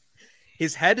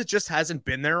his head just hasn't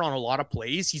been there on a lot of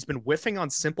plays. He's been whiffing on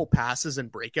simple passes and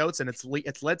breakouts, and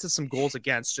it's led to some goals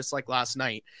against, just like last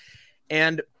night.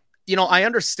 And I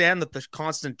understand that the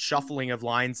constant shuffling of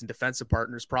lines and defensive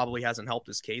partners probably hasn't helped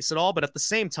his case at all, but at the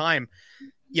same time,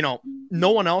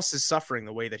 no one else is suffering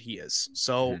the way that he is.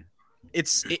 So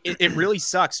it really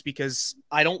sucks, because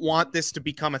I don't want this to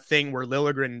become a thing where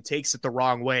Liljegren takes it the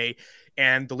wrong way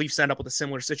and the Leafs end up with a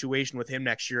similar situation with him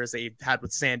next year as they had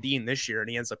with Sandin this year, and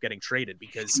he ends up getting traded.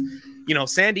 Because,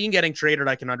 Sandin getting traded,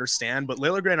 I can understand, but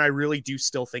Liljegren, I really do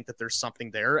still think that there's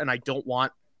something there, and I don't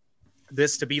want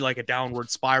this to be like a downward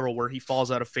spiral where he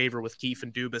falls out of favor with Keefe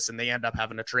and Dubas and they end up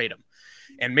having to trade him.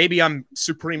 And maybe I'm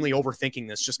supremely overthinking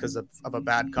this just because of a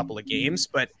bad couple of games,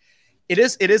 but it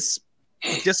is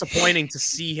disappointing to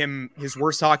see his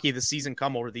worst hockey of the season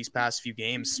come over these past few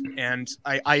games. And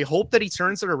I hope that he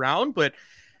turns it around, but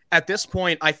at this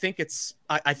point, I think it's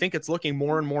looking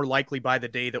more and more likely by the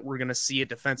day that we're going to see a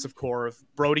defensive core of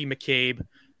Brody, McCabe,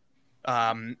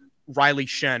 Riley,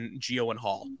 Schenn, Gio, and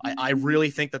Hall. I really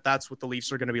think that that's what the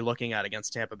Leafs are going to be looking at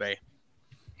against Tampa Bay.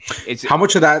 How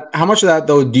much of that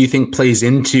though do you think plays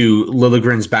into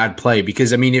Liljegren's bad play?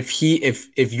 Because I mean, if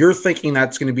you're thinking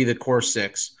that's going to be the core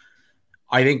 6,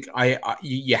 I think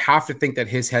you have to think that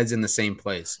his head's in the same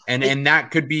place, and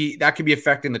that could be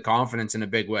affecting the confidence in a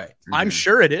big way. I'm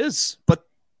sure it is, but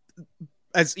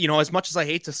as much as I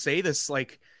hate to say this,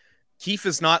 like, Keefe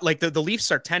is not like the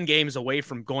Leafs are 10 games away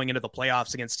from going into the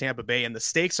playoffs against Tampa Bay, and the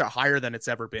stakes are higher than it's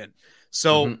ever been.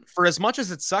 So for as much as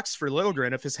it sucks for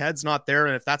Liljegren, if his head's not there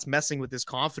and if that's messing with his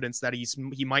confidence that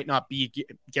he might not be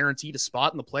guaranteed a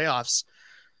spot in the playoffs,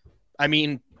 I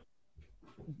mean,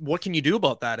 what can you do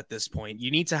about that at this point?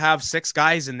 You need to have 6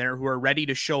 guys in there who are ready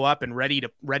to show up and ready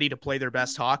to play their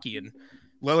best hockey. And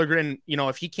Liljegren,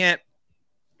 if he can't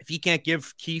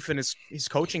give Keefe and his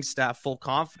coaching staff full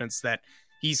confidence that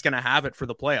he's going to have it for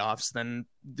the playoffs, then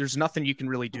there's nothing you can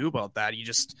really do about that. You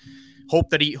just hope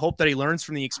that he learns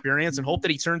from the experience and hope that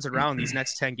he turns it around these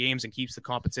next 10 games and keeps the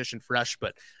competition fresh.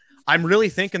 But I'm really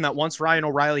thinking that once Ryan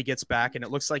O'Reilly gets back, and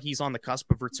it looks like he's on the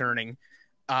cusp of returning,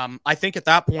 I think at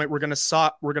that point we're going to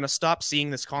stop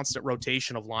seeing this constant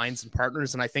rotation of lines and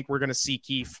partners, and I think we're going to see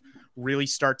Keefe really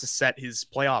start to set his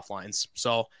playoff lines.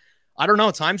 So I don't know.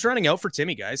 Time's running out for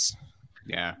Timmy, guys.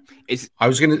 Yeah. I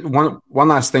was going to one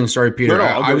last thing. Sorry, Peter. No,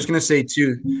 I was going to say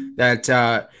too that,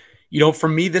 for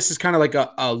me, this is kind of like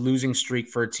a losing streak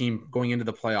for a team going into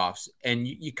the playoffs, and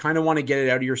you kind of want to get it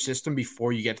out of your system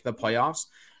before you get to the playoffs.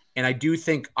 And I do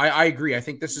think I agree. I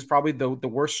think this is probably the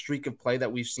worst streak of play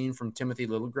that we've seen from Timothy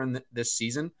Liljegren this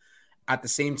season. At the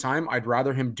same time, I'd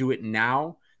rather him do it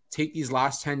now, take these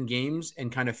last 10 games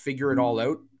and kind of figure it all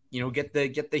out. Get the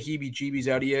heebie-jeebies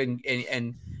out of you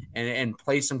and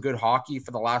play some good hockey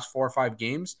for the last 4 or 5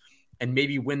 games and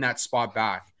maybe win that spot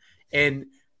back. And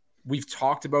we've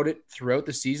talked about it throughout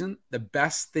the season. The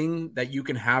best thing that you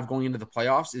can have going into the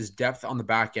playoffs is depth on the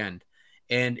back end.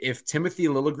 And if Timothy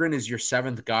Liljegren is your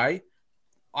 7th guy,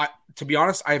 to be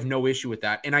honest, I have no issue with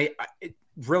that. And I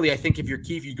think if you're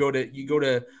Keefe, you go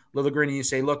to Liljegren and you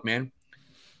say, look, man,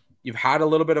 you've had a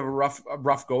little bit of a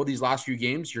rough go these last few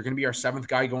games. You're going to be our 7th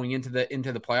guy going into the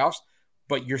playoffs,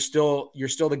 but you're still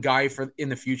the guy for in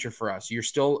the future for us. You're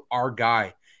still our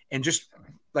guy, and just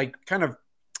like kind of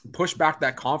push back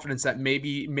that confidence that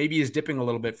maybe is dipping a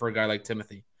little bit for a guy like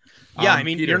Timothy. Yeah, I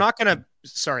mean, Peter. You're not going to.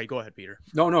 Sorry, go ahead, Peter.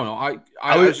 No.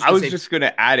 I was just going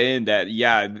to add in that,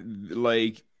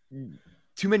 like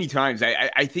too many times.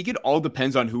 I think it all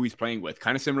depends on who he's playing with,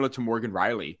 kind of similar to Morgan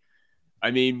Riley.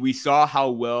 I mean, we saw how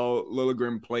well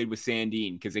Liljegren played with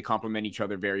Sandin because they complement each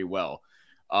other very well.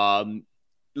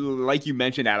 Like you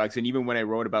mentioned, Alex, and even when I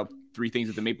wrote about 3 things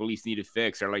that the Maple Leafs need to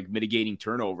fix are like mitigating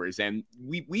turnovers. And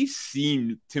we've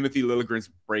seen Timothy Liljegren's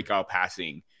breakout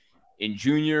passing in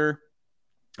junior,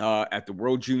 at the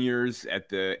World Juniors, at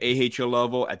the AHL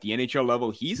level, at the NHL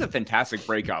level. He's a fantastic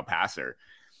breakout passer.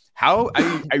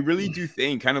 I really do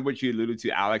think, kind of what you alluded to,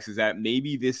 Alex, is that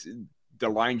maybe the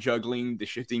line juggling, the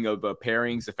shifting of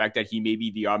pairings, the fact that he may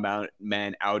be the odd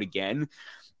man out again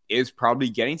is probably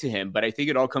getting to him. But I think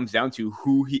it all comes down to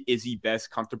who is he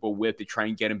best comfortable with to try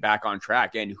and get him back on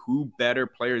track, and who better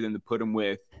player than to put him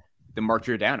with than Mark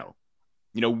Giordano.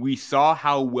 We saw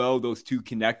how well those two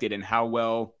connected and how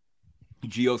well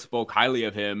Gio spoke highly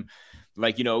of him,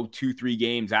 2-3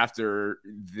 games after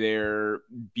they're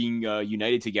being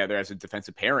united together as a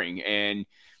defensive pairing. And,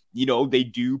 they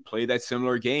do play that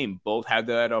similar game. Both have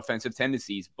that offensive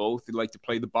tendencies. Both like to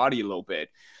play the body a little bit.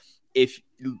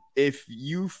 If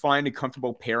you find a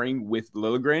comfortable pairing with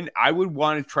Liljegren, I would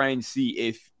want to try and see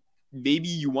if maybe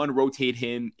you want to rotate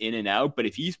him in and out. But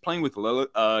if he's playing with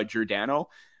Giordano,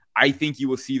 I think you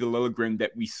will see the Liljegren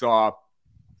that we saw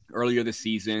earlier this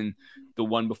season, the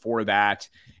one before that,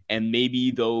 and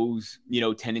maybe those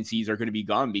tendencies are going to be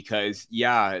gone because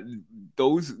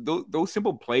those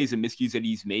simple plays and miscues that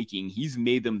he's making, he's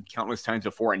made them countless times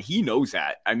before, and he knows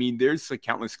that. I mean, there's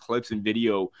countless clips and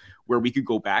video where we could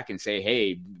go back and say,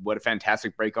 hey, what a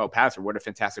fantastic breakout pass, or what a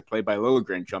fantastic play by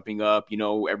Liljegren, jumping up,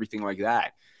 everything like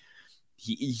that.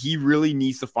 He really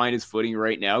needs to find his footing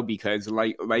right now because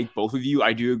like both of you,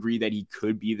 I do agree that he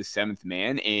could be the 7th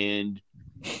man, and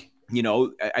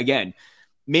again,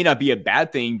 may not be a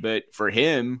bad thing, but for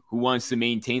him, who wants to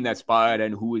maintain that spot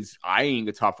and who is eyeing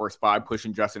the top 4 spot,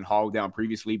 pushing Justin Hall down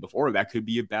previously before, that could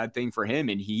be a bad thing for him.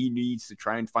 And he needs to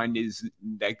try and find his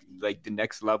the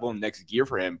next level and next gear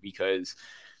for him, because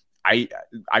I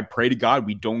pray to God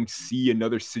we don't see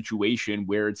another situation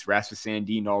where it's Rasmus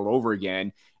Sandin all over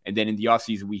again. And then in the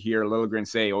offseason, we hear Liljegren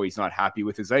say, oh, he's not happy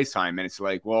with his ice time. And it's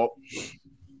like, well,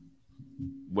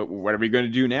 what are we going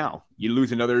to do now? You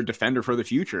lose another defender for the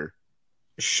future.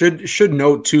 Should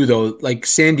note too, though, like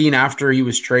Sandin, after he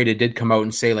was traded, did come out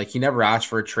and say he never asked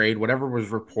for a trade. Whatever was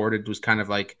reported was kind of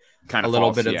a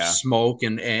little false, bit of smoke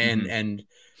and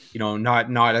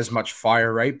not as much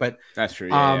fire, right? But that's true.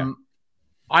 Yeah.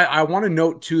 I want to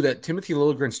note too that Timothy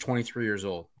Liljegren's 23 years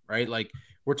old, right? Like,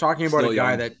 we're talking about still a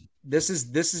guy young. That this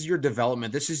is your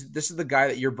development. This is the guy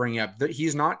that you're bringing up.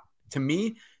 He's not, to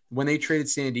me, when they traded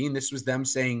Sandin, this was them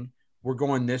saying, we're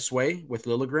going this way with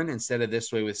Liljegren instead of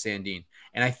this way with Sandin.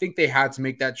 And I think they had to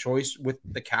make that choice with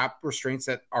the cap restraints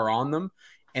that are on them.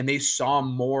 And they saw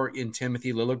more in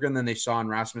Timothy Liljegren than they saw in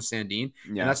Rasmus Sandin.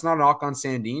 Yeah. And that's not a knock on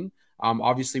Sandin.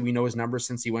 Obviously, we know his numbers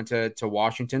since he went to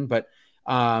Washington. But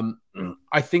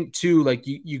I think, too,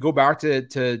 you go back to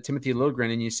Timothy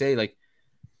Liljegren and you say,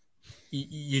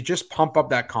 you just pump up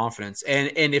that confidence.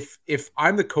 And if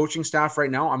I'm the coaching staff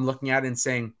right now, I'm looking at it and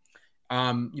saying,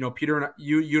 Peter and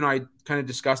you and I kind of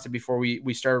discussed it before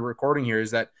we started recording here,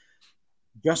 is that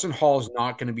Justin Hall is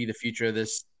not going to be the future of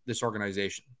this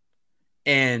organization.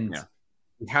 And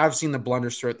We have seen the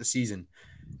blunders throughout the season.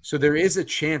 So there is a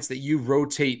chance that you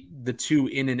rotate the two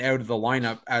in and out of the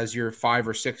lineup as your 5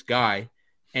 or 6 guy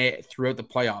throughout the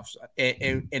playoffs.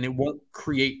 And it won't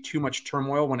create too much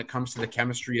turmoil when it comes to the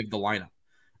chemistry of the lineup.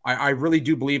 I really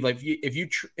do believe, like,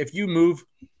 if you move,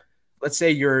 let's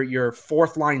say your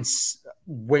fourth line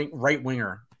right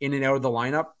winger in and out of the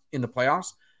lineup in the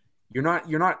playoffs, you're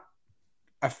not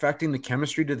affecting the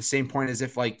chemistry to the same point as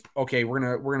if, like, okay, we're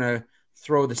gonna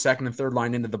throw the second and third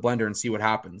line into the blender and see what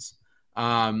happens.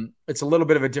 It's a little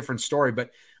bit of a different story, but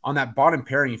on that bottom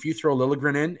pairing, if you throw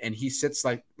Liljegren in and he sits,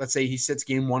 like, let's say he sits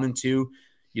game 1 and 2,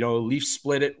 Leafs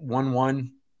split it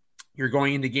 1-1, you're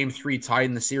going into game 3 tied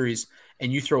in the series,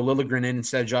 and you throw Liljegren in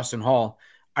instead of Justin Hall,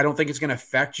 I don't think it's going to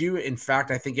affect you. In fact,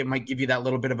 I think it might give you that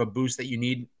little bit of a boost that you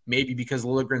need, maybe because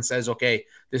Liljegren says, okay,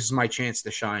 this is my chance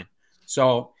to shine.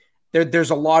 So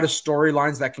there's a lot of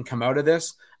storylines that can come out of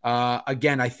this.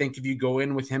 Again, I think if you go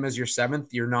in with him as your 7th,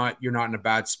 you're not in a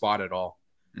bad spot at all.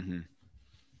 Mm-hmm.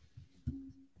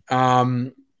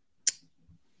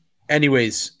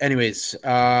 Anyways,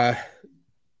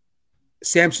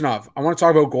 Samsonov, I want to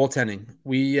talk about goaltending.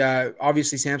 We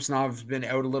obviously Samsonov's been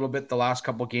out a little bit the last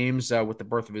couple games with the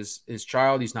birth of his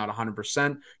child. He's not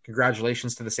 100%.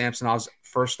 Congratulations to the Samsonovs.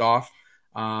 First off,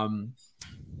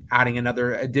 adding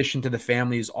another addition to the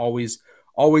family is always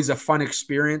a fun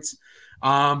experience.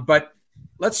 But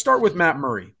let's start with Matt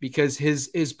Murray, because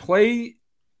his play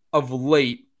of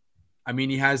late, I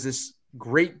mean, he has this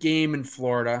great game in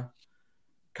Florida,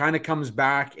 kind of comes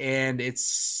back, and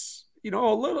it's,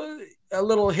 a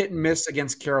little hit and miss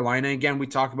against Carolina. Again, we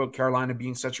talk about Carolina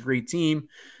being such a great team.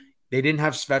 They didn't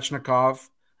have Svechnikov.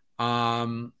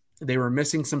 They were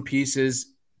missing some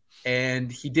pieces, and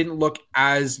he didn't look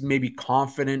as maybe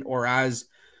confident or as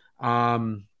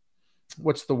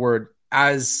what's the word?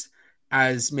 As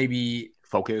maybe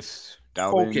focused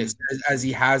as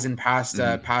he has in past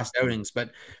outings.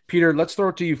 But Peter, let's throw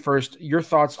it to you first. Your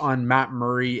thoughts on Matt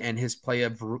Murray and his play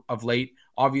of late.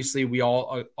 Obviously, we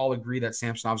all agree that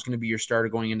Samsonov is going to be your starter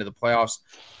going into the playoffs.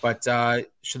 But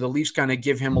should the Leafs kind of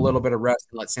give him a little bit of rest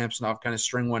and let Samsonov kind of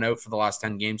string one out for the last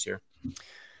 10 games here?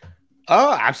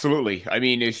 Oh, absolutely. I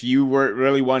mean, if you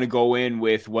really want to go in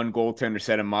with one goaltender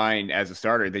set in mind as a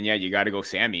starter, then yeah, you got to go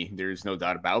Sammy. There's no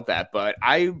doubt about that. But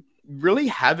I really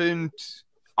haven't.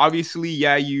 Obviously,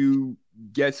 yeah, you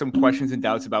get some questions and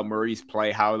doubts about Murray's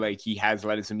play, how, like, he has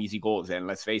let in some easy goals. And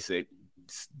let's face it,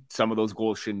 some of those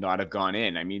goals should not have gone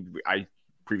in. I mean, I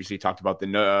previously talked about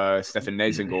the Stefan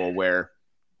Nezin goal where,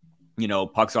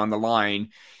 puck's on the line,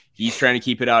 he's trying to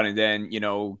keep it out, and then,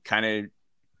 kind of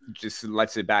just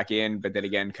lets it back in. But then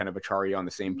again, kind of Achari on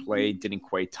the same play didn't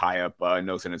quite tie up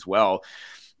Nezin as well.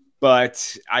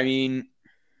 But I mean,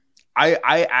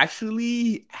 I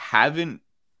actually haven't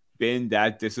been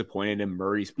that disappointed in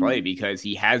Murray's play, because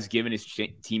he has given his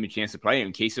team a chance to play.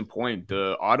 In case in point,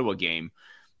 the Ottawa game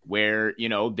where,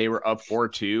 they were up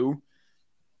 4-2,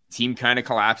 team kind of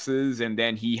collapses, and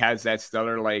then he has that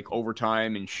stellar, like,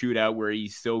 overtime and shootout where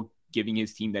he's still giving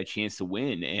his team that chance to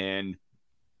win. And,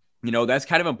 that's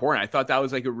kind of important. I thought that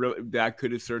was like that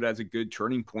could have served as a good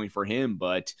turning point for him.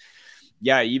 But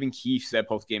yeah, even Keith said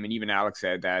post game, and even Alex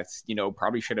said that,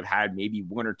 probably should have had maybe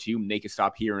one or two make a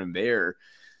stop here and there.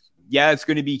 Yeah, it's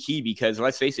going to be key, because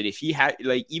let's face it, if he had,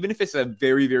 like, even if it's a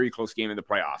very, very close game in the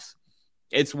playoffs,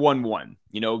 it's 1-1,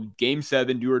 game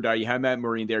 7, do or die. You have Matt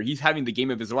Murray in there. He's having the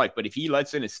game of his life. But if he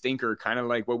lets in a stinker, kind of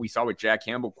like what we saw with Jack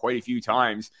Campbell quite a few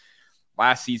times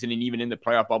last season, and even in the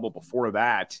playoff bubble before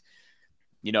that,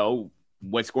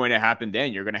 what's going to happen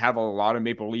then? You're going to have a lot of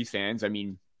Maple Leafs fans. I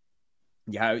mean,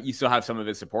 yeah, you still have some of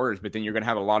his supporters, but then you're going to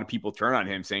have a lot of people turn on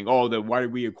him saying, "Oh, why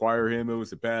did we acquire him? It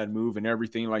was a bad move," and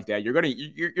everything like that. You're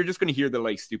just going to hear the,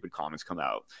 like, stupid comments come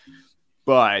out.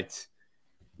 But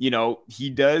he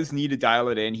does need to dial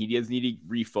it in. He does need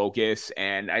to refocus,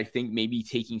 and I think maybe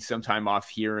taking some time off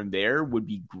here and there would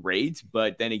be great.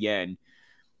 But then again,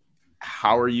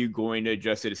 how are you going to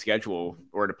adjust to the schedule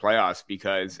or the playoffs?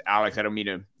 Because, Alex, I don't mean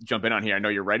to jump in on here. I know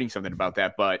you're writing something about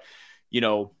that, but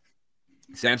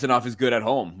Samsonov is good at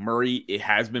home. Murray, it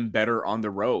has been better on the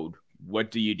road.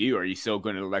 What do you do? Are you still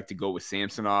going to elect to go with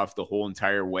Samsonov the whole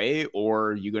entire way, or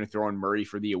are you going to throw in Murray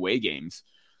for the away games?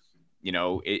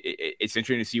 It's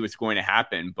interesting to see what's going to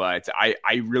happen, but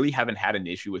I really haven't had an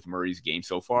issue with Murray's game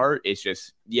so far. It's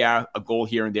just, yeah, a goal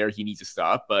here and there he needs to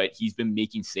stop, but he's been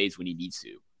making saves when he needs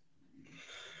to.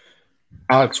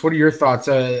 Alex, what are your thoughts?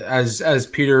 As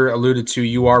Peter alluded to,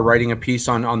 you are writing a piece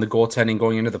on the goaltending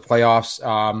going into the playoffs.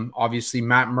 Obviously,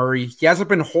 Matt Murray, he hasn't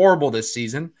been horrible this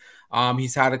season.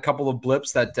 He's had a couple of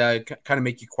blips that kind of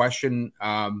make you question,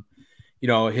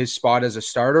 his spot as a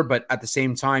starter. But at the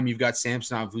same time, you've got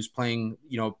Samsonov, who's playing,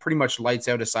 pretty much lights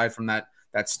out aside from that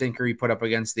stinker he put up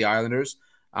against the Islanders.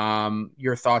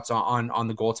 Your thoughts on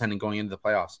the goaltending going into the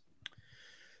playoffs?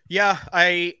 Yeah,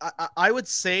 I would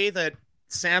say that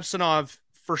Samsonov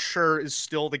for sure is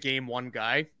still the game one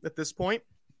guy at this point,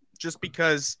 just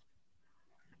because,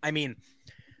 I mean,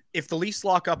 if the Leafs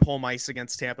lock up home ice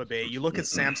against Tampa Bay, you look at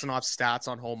Samsonov's stats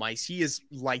on home ice, he is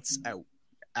lights out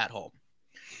at home,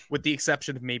 with the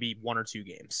exception of maybe 1 or 2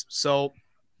 games. So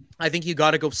I think you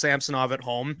got to go Samsonov at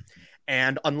home.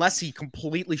 And unless he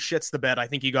completely shits the bed, I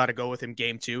think you got to go with him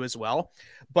game 2 as well.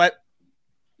 But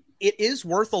it is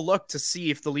worth a look to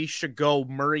see if the Leafs should go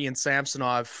Murray and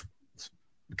Samsonov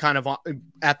kind of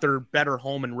at their better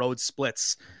home and road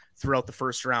splits throughout the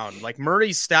first round. Like,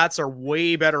 Murray's stats are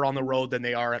way better on the road than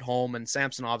they are at home, and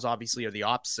Samsonov's obviously are the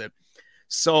opposite.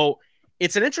 So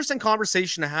it's an interesting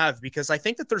conversation to have, because I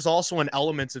think that there's also an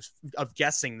element of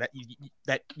guessing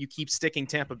that you keep sticking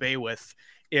Tampa Bay with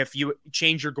if you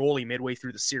change your goalie midway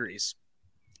through the series.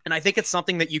 And I think it's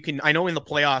something that I know in the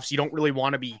playoffs, you don't really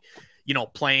want to be,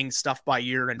 playing stuff by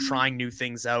ear and trying new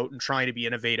things out and trying to be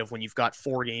innovative when you've got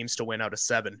 4 games to win out of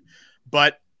 7.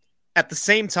 But at the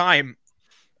same time,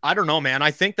 I don't know, man.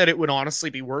 I think that it would honestly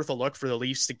be worth a look for the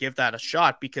Leafs to give that a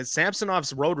shot, because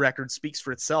Samsonov's road record speaks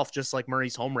for itself, just like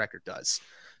Murray's home record does.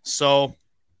 So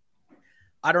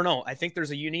I don't know. I think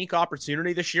there's a unique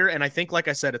opportunity this year. And I think, like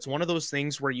I said, it's one of those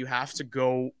things where you have to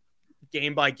go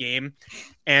game by game.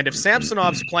 And if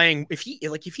Samsonov's playing, if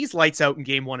he's lights out in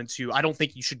game 1 and 2, I don't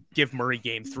think you should give Murray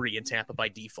game 3 in Tampa by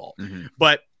default. Mm-hmm.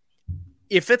 But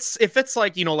if it's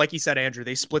like, like you said, Andrew,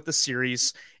 they split the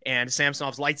series and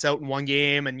Samsonov's lights out in one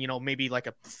game, and, maybe like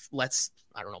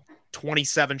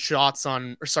 27 shots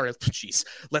on, or sorry, geez,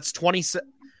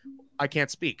 I can't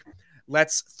speak.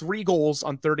 Let's 3 goals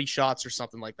on 30 shots or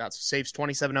something like that. So saves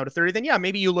 27 out of 30. Then yeah,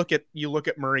 maybe you look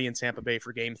at Murray and Tampa Bay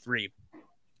for game 3.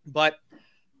 But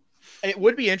it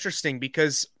would be interesting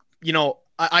because,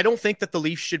 I don't think that the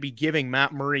Leafs should be giving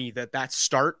Matt Murray that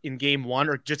start in game 1,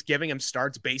 or just giving him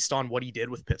starts based on what he did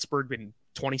with Pittsburgh in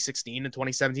 2016 and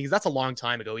 2017. That's a long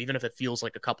time ago, even if it feels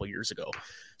like a couple years ago.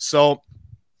 So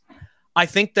I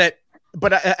think that,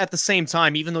 but at the same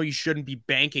time, even though you shouldn't be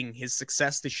banking his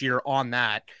success this year on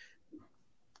that,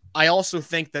 I also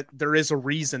think that there is a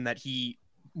reason that he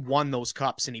won those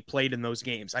cups and he played in those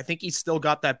games. I think he's still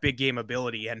got that big game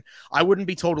ability, and I wouldn't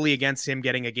be totally against him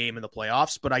getting a game in the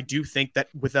playoffs, but I do think that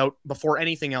before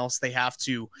anything else, they have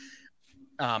to,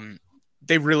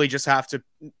 they really just have to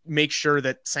make sure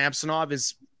that Samsonov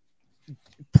is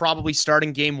probably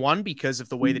starting game 1 because of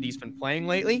the way that he's been playing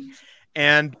lately.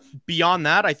 And beyond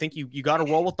that, I think you got to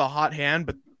roll with the hot hand,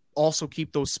 but also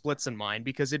keep those splits in mind,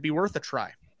 because it'd be worth a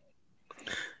try.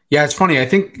 Yeah, it's funny. I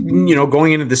think,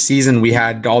 going into the season, we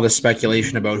had all this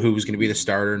speculation about who was going to be the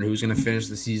starter and who's going to finish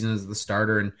the season as the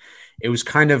starter. And it was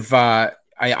kind of,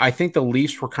 I think the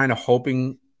Leafs were kind of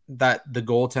hoping that the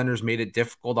goaltenders made it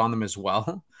difficult on them as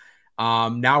well.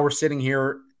 Now we're sitting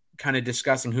here kind of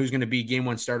discussing who's going to be game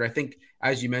 1 starter. I think,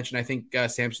 as you mentioned, I think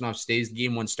Samsonov stays the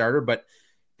game 1 starter, but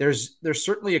there's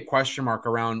certainly a question mark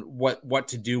around what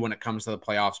to do when it comes to the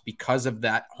playoffs because of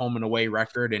that home and away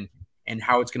record and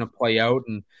how it's going to play out.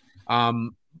 And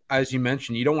as you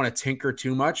mentioned, you don't want to tinker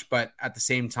too much, but at the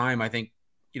same time, I think,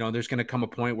 there's going to come a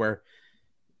point where,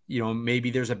 maybe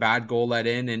there's a bad goal let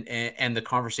in and the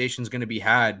conversation is going to be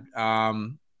had.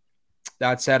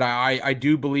 That said, I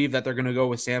do believe that they're going to go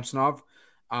with Samsonov.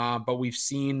 But we've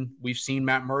seen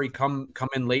Matt Murray come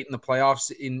in late in the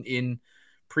playoffs in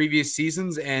previous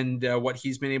seasons, and what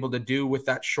he's been able to do with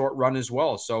that short run as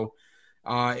well. So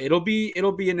it'll be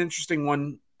an interesting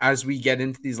one as we get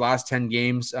into these last 10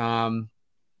 games.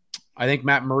 I think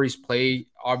Matt Murray's play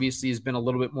obviously has been a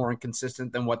little bit more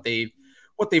inconsistent than what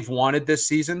they've wanted this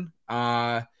season.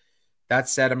 That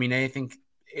said, I mean, I think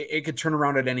it could turn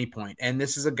around at any point. And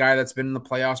this is a guy that's been in the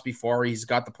playoffs before. He's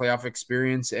got the playoff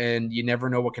experience, and you never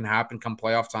know what can happen come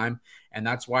playoff time. And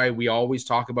that's why we always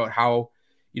talk about how,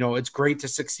 it's great to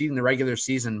succeed in the regular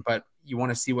season, but you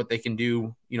want to see what they can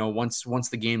do, once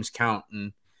the games count.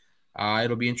 And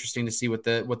it'll be interesting to see what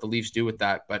the Leafs do with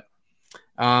that. But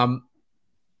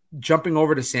jumping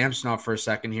over to Samsonov for a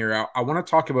second here, I want to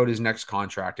talk about his next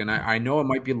contract. And I know it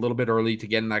might be a little bit early to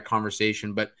get in that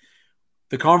conversation, but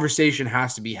the conversation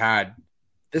has to be had.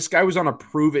 This guy was on a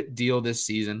prove-it deal this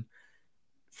season.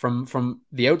 From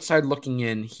the outside looking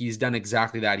in, he's done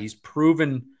exactly that. He's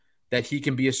proven that he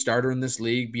can be a starter in this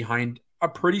league behind a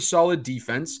pretty solid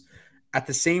defense. At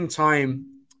the same time,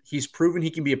 he's proven he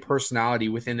can be a personality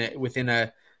within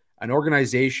an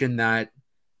organization that,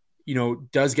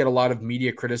 does get a lot of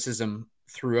media criticism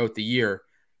throughout the year.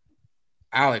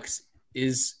 Alex,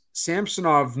 is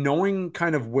Samsonov, knowing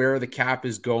kind of where the cap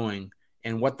is going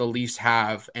and what the Leafs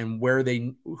have and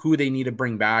who they need to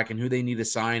bring back and who they need to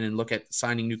sign and look at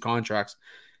signing new contracts,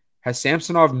 has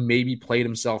Samsonov maybe played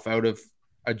himself out of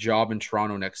a job in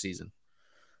Toronto next season?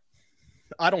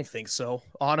 I don't think so.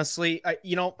 Honestly,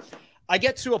 I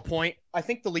get to a point. I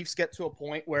think the Leafs get to a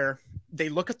point where they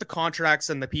look at the contracts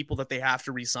and the people that they have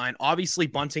to re-sign. Obviously,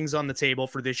 Bunting's on the table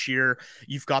for this year.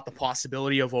 You've got the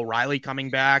possibility of O'Reilly coming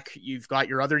back. You've got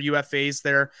your other UFAs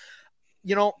there.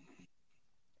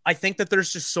 I think that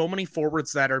there's just so many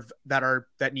forwards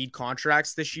that need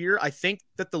contracts this year. I think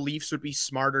that the Leafs would be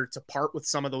smarter to part with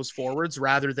some of those forwards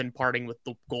rather than parting with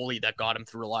the goalie that got him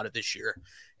through a lot of this year.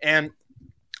 And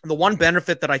the one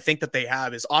benefit that I think that they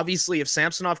have is obviously if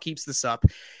Samsonov keeps this up,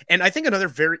 and I think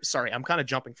I'm kind of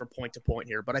jumping from point to point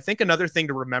here, but I think another thing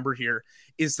to remember here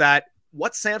is that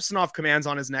what Samsonov commands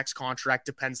on his next contract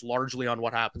depends largely on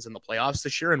what happens in the playoffs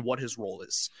this year and what his role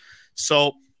is.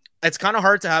 So it's kind of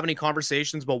hard to have any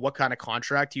conversations about what kind of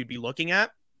contract you'd be looking at.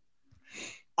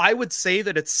 I would say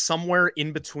that it's somewhere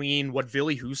in between what Ville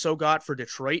Husso got for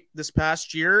Detroit this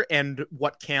past year and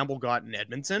what Campbell got in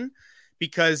Edmonton,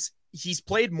 because he's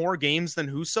played more games than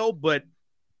Husso, but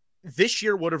this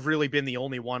year would have really been the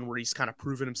only one where he's kind of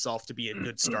proven himself to be a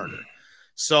good starter.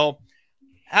 So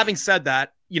having said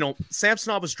that,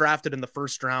 Samsonov was drafted in the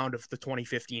first round of the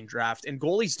 2015 draft, and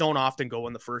goalies don't often go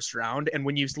in the first round. And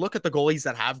when you look at the goalies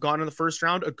that have gone in the first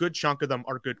round, a good chunk of them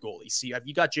are good goalies. See,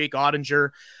 you got Jake Ottinger.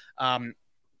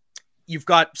 You've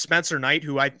got Spencer Knight,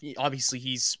 who obviously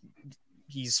he's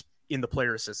in the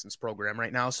player assistance program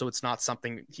right now. So it's not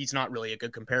something, he's not really a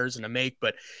good comparison to make,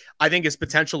 but I think his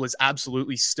potential is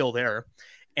absolutely still there.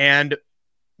 And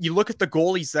you look at the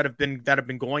goalies that have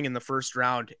been going in the first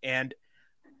round, and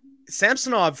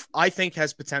Samsonov, I think,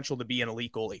 has potential to be an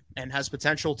elite goalie and has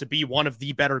potential to be one of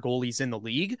the better goalies in the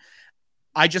league.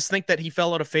 I just think that he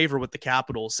fell out of favor with the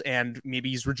Capitals, and maybe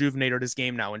he's rejuvenated his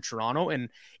game now in Toronto. And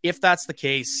if that's the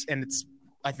case, and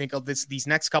I think these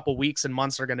next couple weeks and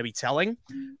months are going to be telling,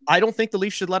 I don't think the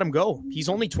Leafs should let him go. He's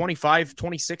only 25,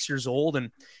 26 years old, and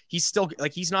he's still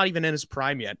he's not even in his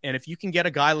prime yet. And if you can get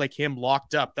a guy like him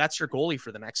locked up, that's your goalie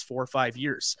for the next 4 or 5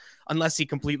 years, unless he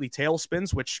completely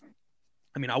tailspins, which,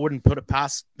 I wouldn't put it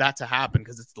past that to happen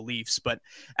because it's the Leafs. But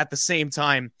at the same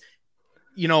time,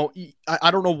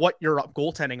 I don't know what your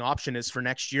goaltending option is for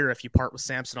next year if you part with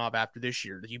Samsonov after this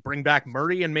year. Do you bring back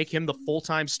Murray and make him the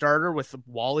full-time starter with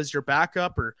Wall as your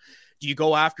backup, or do you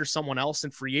go after someone else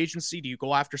in free agency? Do you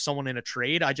go after someone in a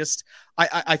trade? I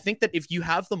think that if you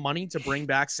have the money to bring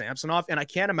back Samsonov, and I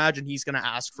can't imagine he's going to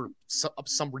ask for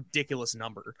some ridiculous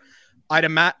number. I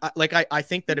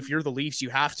think that if you're the Leafs, you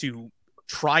have to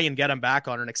try and get him back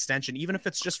on an extension, even if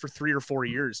it's just for 3 or 4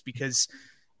 years, because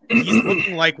he's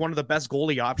looking like one of the best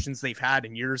goalie options they've had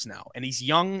in years now. And he's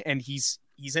young and he's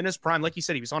in his prime. Like you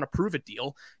said, he was on a prove it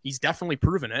deal. He's definitely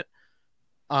proven it.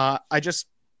 I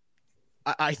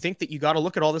think that you got to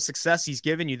look at all the success he's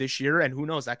given you this year, and who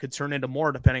knows, that could turn into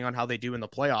more depending on how they do in the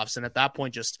playoffs. And at that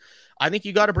point, I think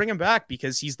you got to bring him back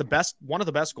because he's one of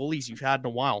the best goalies you've had in a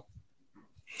while.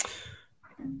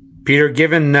 Peter,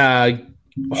 given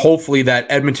hopefully that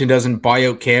Edmonton doesn't buy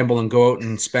out Campbell and go out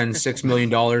and spend $6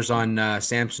 million on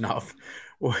Samsonov,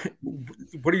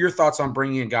 what are your thoughts on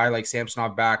bringing a guy like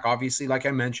Samsonov back? Obviously, like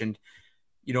I mentioned,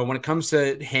 when it comes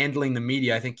to handling the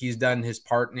media, I think he's done his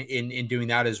part in doing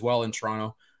that as well in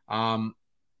Toronto.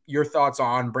 Your thoughts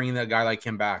on bringing a guy like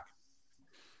him back?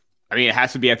 It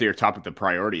has to be at your top of the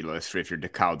priority list if you're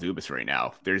Kyle Dubas right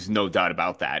now. There's no doubt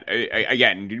about that.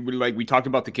 Again, like we talked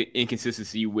about the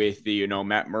inconsistency with the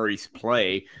Matt Murray's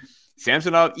play.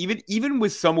 Samsonov, even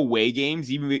with some away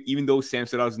games, even though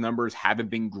Samsonov's numbers haven't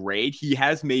been great, he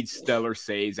has made stellar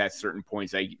saves at certain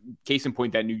points. Like case in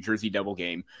point, that New Jersey Devil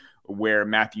game where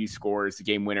Matthews scores the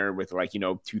game winner with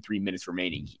 2-3 minutes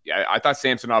remaining. I thought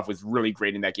Samsonov was really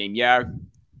great in that game. Yeah.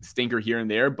 Stinker here and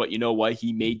there, but you know what?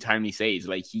 He made timely saves.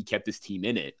 He kept his team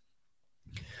in it.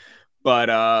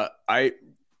 But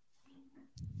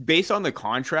based on the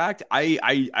contract,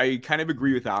 I kind of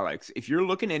agree with Alex. If you're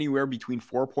looking anywhere between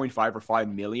 4.5 or 5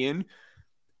 million,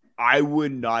 I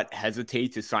would not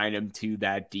hesitate to sign him to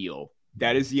that deal.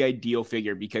 That is the ideal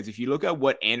figure, because if you look at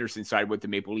what Anderson signed with the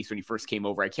Maple Leafs when he first came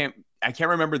over, I can't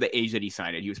remember the age that he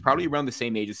signed it. He was probably around the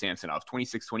same age as Samsonov,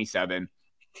 26, 27.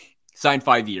 Signed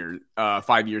 5 years,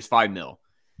 5 mil.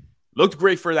 Looked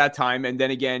great for that time. And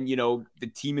then again, the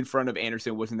team in front of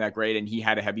Anderson wasn't that great, and he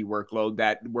had a heavy workload.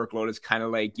 That workload is kind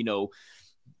of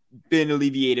been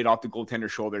alleviated off the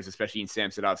goaltender's shoulders, especially in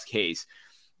Samsonov's case.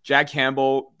 Jack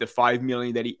Campbell, the $5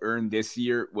 million that he earned this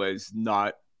year was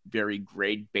not very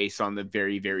great based on the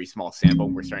very, very small sample.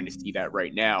 And we're starting to see that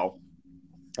right now.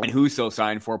 And Husso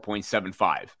signed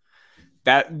 4.75.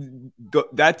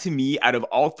 That to me, out of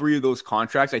all three of those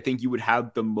contracts, I think you would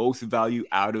have the most value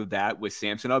out of that with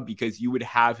Samsonov, because you would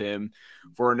have him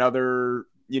for another,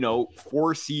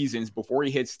 4 seasons before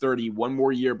he hits 30, one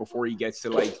more year before he gets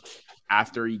to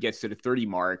after he gets to the 30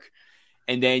 mark.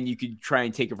 And then you could try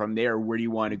and take it from there. Where do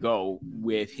you want to go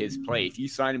with his play? If you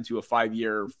sign him to a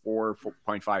 5-year,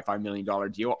 $4.55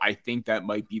 million deal, I think that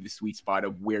might be the sweet spot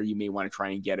of where you may want to try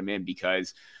and get him in,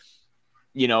 because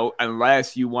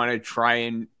unless you want to try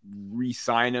and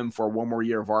re-sign him for one more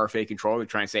year of RFA control to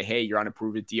try and say, hey, you're on a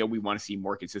prove-it deal, we want to see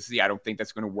more consistency, I don't think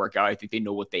that's going to work out. I think they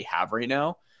know what they have right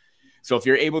now. So if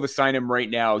you're able to sign him right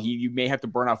now, you may have to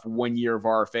burn off 1 year of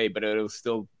RFA, but it'll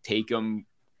still take him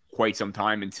quite some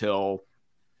time until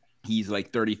he's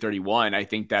 30, 31. I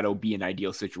think that'll be an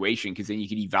ideal situation, because then you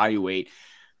can evaluate.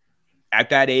 At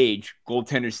that age,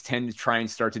 goaltenders tend to try and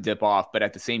start to dip off. But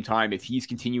at the same time, if he's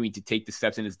continuing to take the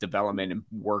steps in his development and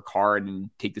work hard and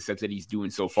take the steps that he's doing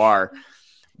so far,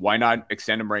 why not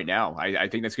extend him right now? I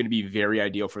think that's going to be very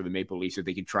ideal for the Maple Leafs, if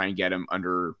they can try and get him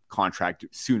under contract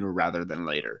sooner rather than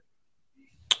later.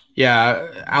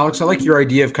 Yeah, Alex, I like your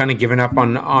idea of kind of giving up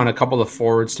on a couple of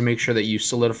forwards to make sure that you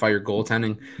solidify your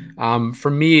goaltending. For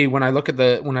me, when I look at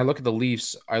the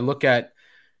Leafs, I look at,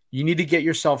 you need to get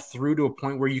yourself through to a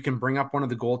point where you can bring up one of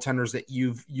the goaltenders that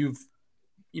you've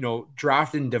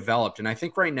drafted and developed. And I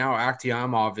think right now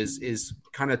Akhtiamov is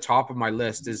kind of top of my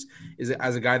list is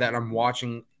as a guy that I'm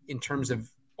watching in terms of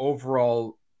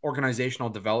overall organizational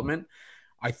development.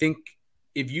 I think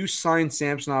if you sign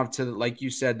Samsonov to, like you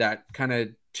said, that kind of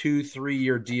 2-3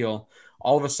 year deal,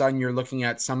 all of a sudden you're looking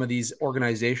at some of these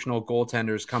organizational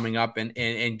goaltenders coming up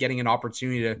and getting an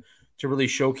opportunity to really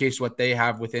showcase what they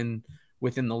have within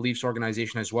the Leafs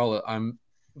organization as well.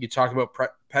 You talk about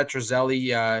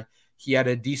Petrozelli. He had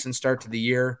a decent start to the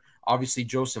year. Obviously,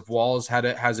 Joseph Walls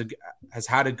has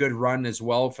had a good run as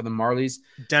well for the Marlies.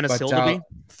 Dennis Hildeby,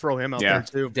 throw him out there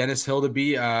too. Dennis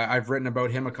Hildeby, I've written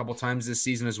about him a couple times this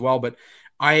season as well. But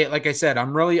like I said,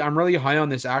 I'm really high on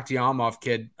this Akhtiamov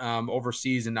kid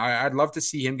overseas, and I'd love to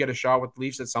see him get a shot with the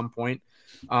Leafs at some point.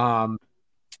 And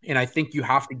I think you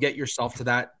have to get yourself to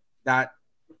that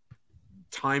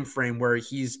time frame where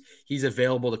he's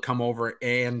available to come over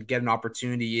and get an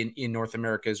opportunity in North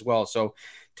America as well. So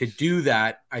to do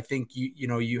that, I think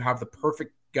you have the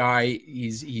perfect guy.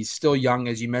 He's still young,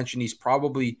 as you mentioned. He's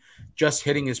probably just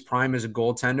hitting his prime as a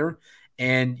goaltender,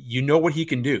 and you know what he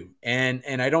can do.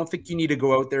 And I don't think you need to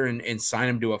go out there and sign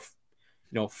him to a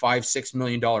 $5-6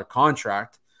 million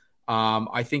contract.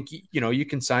 I think you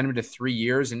can sign him to 3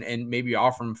 years and maybe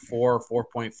offer him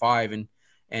 4.5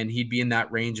 and he'd be in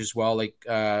that range as well,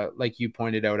 like you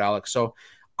pointed out, Alex. So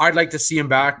I'd like to see him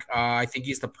back. I think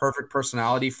he's the perfect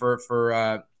personality for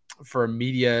a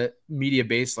media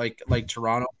base like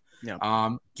Toronto. Yeah.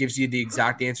 Gives you the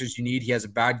exact answers you need. He has a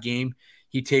bad game.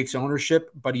 He takes ownership,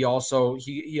 but he also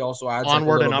adds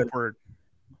onward and upward.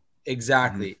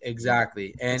 Exactly.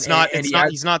 And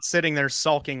he's not sitting there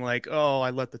sulking like, oh,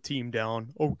 I let the team down.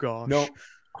 Oh gosh. No.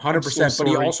 100%, but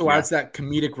he also adds that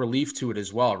comedic relief to it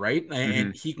as well, right?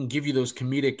 And he can give you those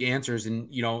comedic answers, and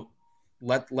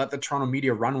let the Toronto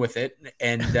media run with it,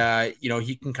 and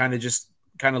he can kind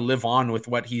of live on with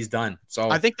what he's done.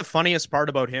 So I think the funniest part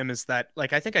about him is that,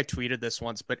 I think I tweeted this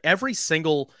once, but every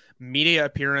single media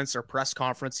appearance or press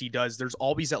conference he does, there's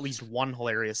always at least one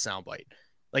hilarious soundbite.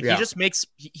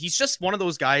 He's just one of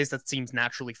those guys that seems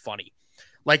naturally funny.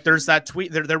 There's that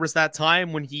tweet. There was that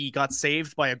time when he got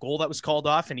saved by a goal that was called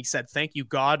off, and he said, "Thank you,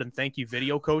 God, and thank you,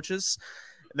 video coaches."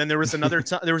 And then there was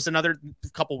another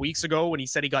couple weeks ago when he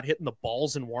said he got hit in the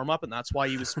balls in warm up, and that's why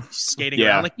he was skating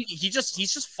around. He's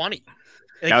just funny.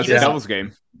 That was a Devils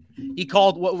game. He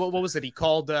called what was it? He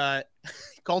called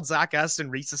Zach Aston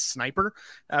Reese's sniper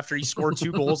after he scored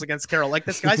 2 goals against Carroll.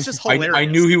 This guy's just hilarious. I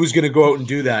knew he was going to go out and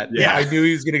do that. Yeah, I knew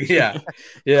he was going to.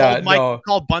 Yeah.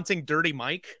 Called Bunting Dirty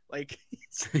Mike.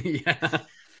 Yeah.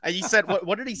 And he said,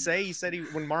 what did he say? He said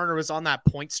when Marner was on that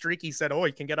point streak, he said,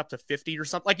 he can get up to 50 or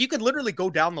something. You could literally go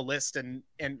down the list and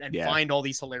find all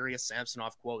these hilarious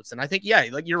Samsonov quotes. And I think,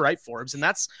 you're right, Forbes. And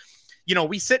that's,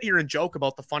 we sit here and joke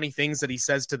about the funny things that he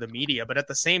says to the media, but at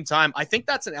the same time, I think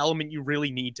that's an element you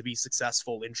really need to be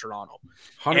successful in Toronto.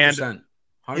 100%.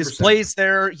 His plays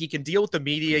there, he can deal with the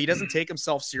media. He doesn't take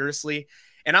himself seriously.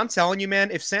 And I'm telling you,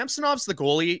 man, if Samsonov's the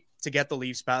goalie to get the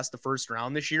Leafs past the first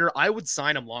round this year, I would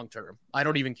sign him long-term. I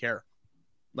don't even care.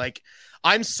 I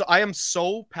am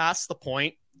so past the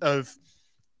point of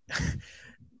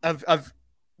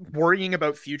worrying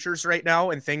about futures right now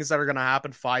and things that are going to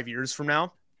happen 5 years from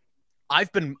now.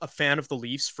 I've been a fan of the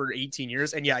Leafs for 18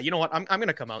 years. And yeah, you know what? I'm going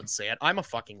to come out and say it. I'm a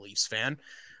fucking Leafs fan.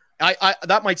 I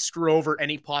that might screw over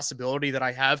any possibility that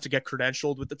I have to get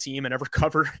credentialed with the team and ever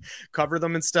cover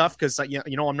them and stuff. Cause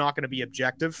you know, I'm not going to be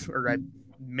objective, or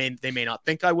they may not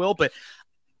think I will, but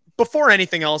before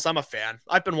anything else, I'm a fan.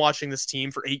 I've been watching this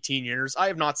team for 18 years. I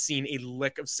have not seen a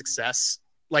lick of success.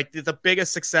 Like the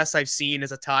biggest success I've seen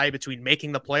is a tie between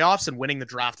making the playoffs and winning the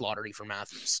draft lottery for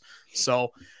Matthews.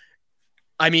 So,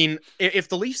 I mean, if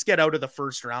the Leafs get out of the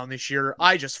first round this year,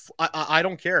 I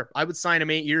don't care. I would sign him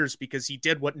 8 years because he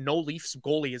did what no Leafs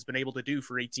goalie has been able to do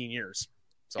for 18 years.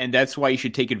 So. And that's why you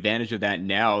should take advantage of that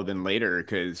now than later,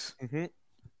 because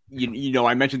you know,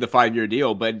 I mentioned the 5-year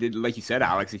deal, but like you said,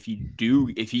 Alex, if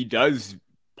he does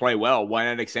play well, why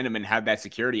not extend him and have that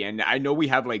security? And I know we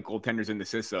have like goaltenders in the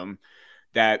system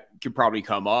that could probably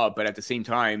come up, but at the same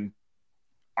time,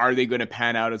 are they going to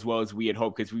pan out as well as we had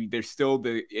hoped? Because there's still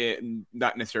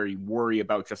not necessarily worry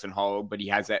about Justin Hall, but he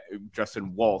has that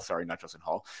Justin Wall. Sorry, not Justin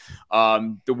Hall.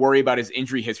 The worry about his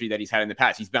injury history that he's had in the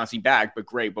past. He's bouncing back, but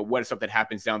great. But what if something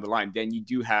happens down the line? Then you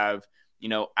do have, you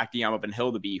know, Akiyama and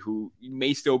Hildeby, who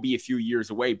may still be a few years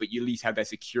away, but you at least have that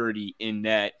security in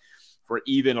net for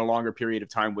even a longer period of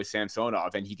time with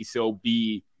Samsonov, and he can still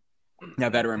be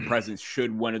that veteran presence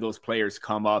should one of those players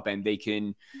come up, and they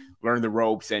can learn the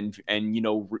ropes and you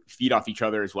know, feed off each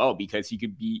other as well, because he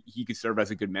could serve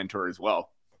as a good mentor as well.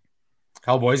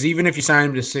 Hell, boys, even if you sign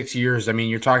him to 6 years, I mean,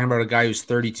 you're talking about a guy who's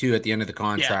 32 at the end of the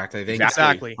contract. Yeah, I think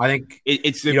exactly. I think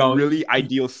it's a really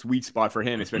ideal sweet spot for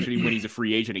him, especially when he's a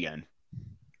free agent again.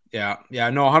 Yeah,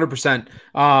 no, 100%.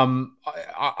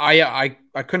 I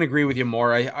couldn't agree with you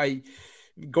more. I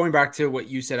going back to what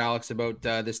you said, Alex, about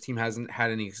this team hasn't had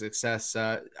any success.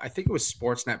 I think it was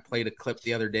Sportsnet played a clip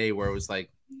the other day where it was like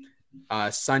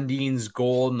Sundin's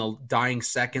goal in the dying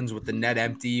seconds with the net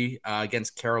empty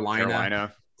against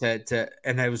Carolina.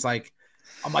 And I was like,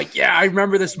 I'm like, yeah, I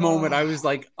remember this moment. I was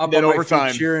like up on my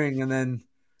feet cheering, and then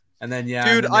yeah,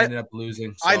 dude, and they ended up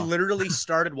losing. So. I literally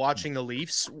started watching the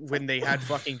Leafs when they had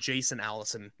fucking Jason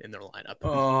Allison in their lineup.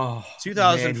 Oh,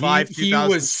 2005,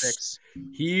 2006.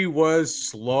 He was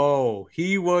slow.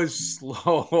 It's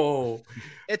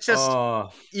just,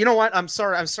 you know what? I'm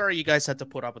sorry you guys had to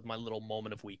put up with my little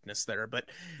moment of weakness there, but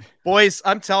boys,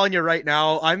 I'm telling you right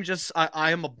now,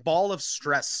 I am a ball of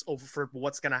stress for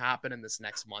what's going to happen in this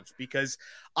next month, because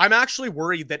I'm actually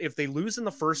worried that if they lose in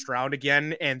the first round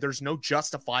again and there's no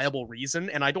justifiable reason,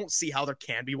 and I don't see how there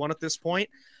can be one at this point,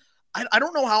 I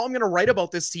don't know how I'm going to write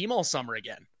about this team all summer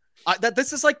again.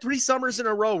 This is like 3 summers in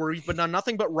a row where we've been done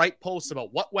nothing but write posts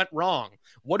about what went wrong.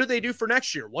 What do they do for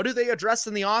next year? What do they address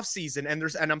in the offseason?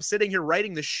 And I'm sitting here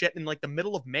writing this shit in like the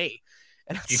middle of May.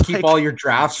 And you keep all your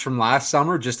drafts from last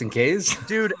summer just in case?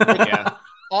 Dude, yeah.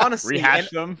 Honestly.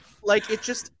 Rehash them. Like, it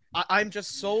just, I'm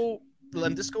just so,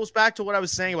 and this goes back to what I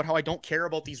was saying about how I don't care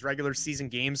about these regular season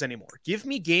games anymore. Give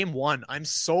me game 1. I'm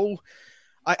so...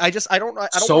 I don't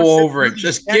so over it.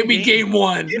 Just give me game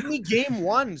 1. Give me game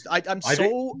 1. I'm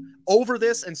so over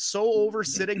this and so over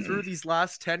sitting through these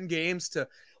last 10 games to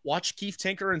watch Keith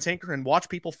tinker and watch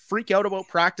people freak out about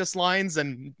practice lines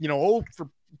and, you know,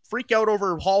 freak out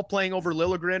over Hall playing over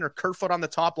Liljegren or Kerfoot on the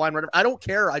top line, whatever. I don't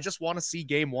care. I just want to see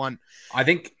game 1.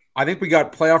 I think we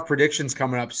got playoff predictions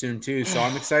coming up soon too, so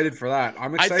I'm excited for that.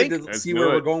 I'm excited to see where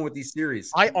we're going with these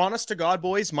series. I, honest to God,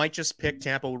 boys, might just pick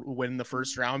Tampa win the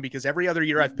first round, because every other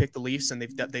year I've picked the Leafs and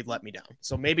they've let me down.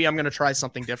 So maybe I'm going to try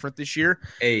something different this year.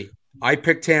 Hey, I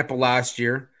picked Tampa last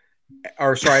year.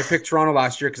 I picked Toronto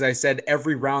last year because I said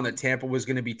every round that Tampa was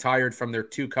going to be tired from their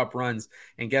 2 cup runs,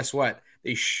 and guess what?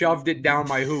 They shoved it down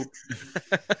my hoop.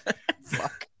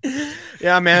 Fuck.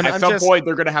 Yeah, man. At some point,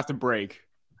 they're going to have to break.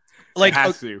 Like,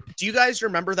 do you guys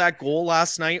remember that goal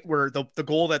last night where the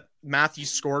goal that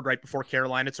Matthews scored right before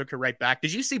Carolina took it right back?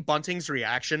 Did you see Bunting's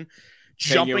reaction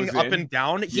jumping up and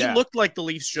down? He looked like the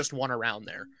Leafs just won around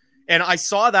there. And I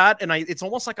saw that, and it's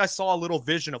almost like I saw a little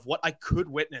vision of what I could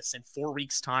witness in 4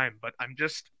 weeks' time. But I'm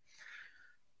just,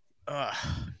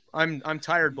 I'm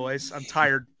tired, boys. I'm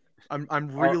tired.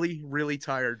 I'm really, really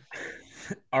tired.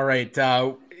 All right.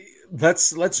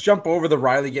 Let's jump over the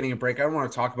Riley getting a break. I don't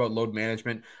want to talk about load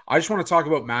management. I just want to talk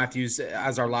about Matthews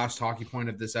as our last hockey point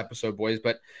of this episode, boys.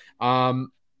 But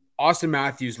Auston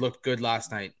Matthews looked good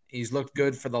last night. He's looked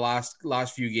good for the last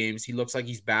few games. He looks like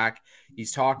he's back.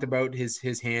 He's talked about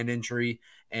his hand injury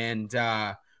and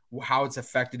how it's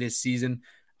affected his season.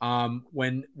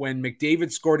 When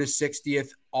McDavid scored his 60th,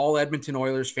 all Edmonton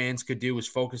Oilers fans could do was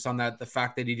focus on the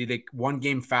fact that he did it 1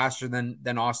 game faster than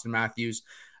Auston Matthews.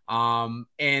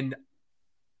 And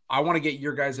I want to get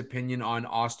your guys' opinion on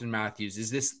Auston Matthews.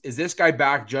 Is this guy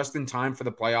back just in time for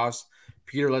the playoffs?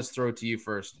 Peter, let's throw it to you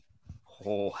first.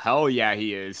 Oh, hell yeah,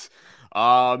 he is.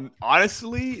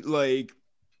 Honestly, like,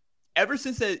 ever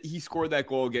since that he scored that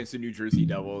goal against the New Jersey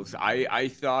Devils, I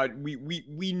thought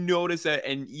we noticed that,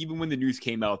 and even when the news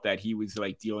came out that he was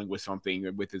like dealing with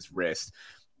something with his wrist,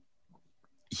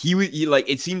 he like,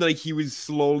 it seemed like he was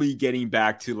slowly getting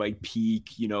back to like peak,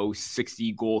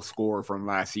 60 goal scorer from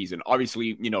last season.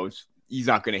 Obviously, he's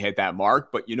not going to hit that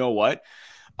mark, but you know what?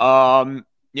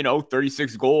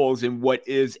 36 goals in what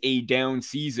is a down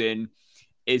season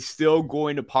is still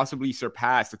going to possibly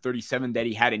surpass the 37 that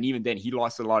he had. And even then, he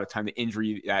lost a lot of time to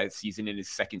injury that season in his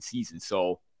second season.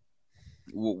 So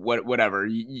whatever.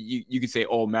 You could say,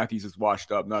 oh, Matthews is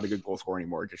washed up, not a good goal scorer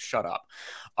anymore. Just shut up.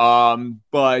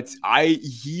 But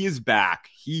he is back.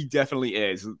 He definitely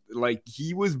is. Like,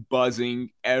 he was buzzing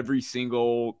every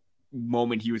single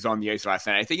moment he was on the ice last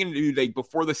night. I think like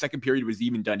before the second period was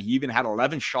even done, he even had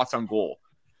 11 shots on goal.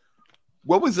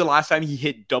 What was the last time he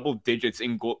hit double digits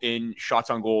in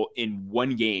shots on goal in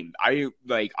one game?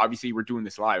 Obviously we're doing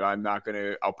this live.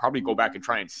 I'll probably go back and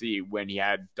try and see when he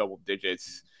had double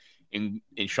digits in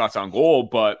shots on goal,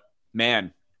 but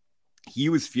man, he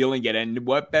was feeling it. And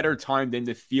what better time than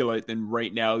to feel it than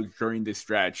right now during this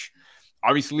stretch?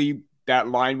 Obviously that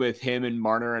line with him and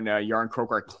Marner and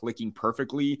Yarncroke are clicking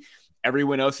perfectly.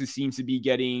 Everyone else seems to be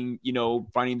getting,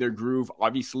 finding their groove.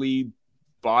 Obviously,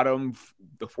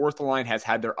 the fourth line has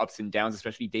had their ups and downs,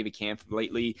 especially David Kampf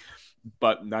lately,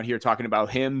 but not here talking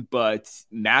about him. But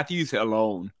Matthews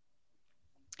alone,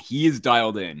 he is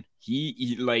dialed in.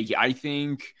 I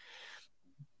think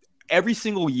every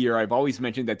single year I've always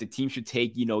mentioned that the team should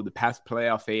take, the past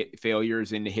playoff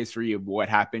failures in the history of what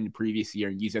happened the previous year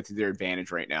and use that to their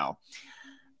advantage right now.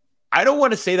 I don't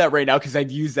want to say that right now because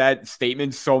I've used that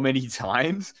statement so many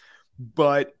times,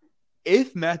 but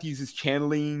if Matthews is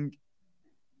channeling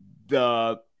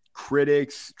the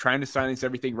critics, trying to silence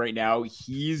everything right now,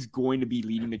 he's going to be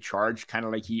leading the charge, kind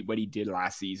of like what he did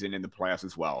last season in the playoffs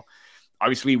as well.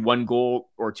 Obviously, 1 goal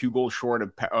or 2 goals short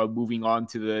of moving on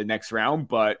to the next round,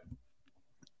 but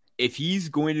if he's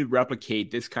going to replicate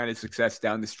this kind of success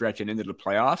down the stretch and into the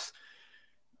playoffs,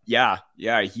 yeah,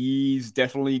 he's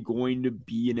definitely going to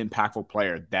be an impactful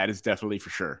player. That is definitely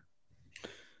for sure.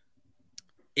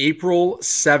 April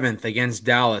 7th against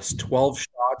Dallas, 12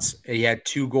 shots. He had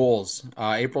 2 goals.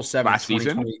 April 7th, last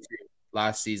season.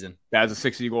 Last season. That was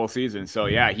a 60-goal season. So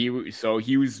yeah, he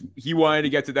wanted to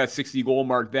get to that 60-goal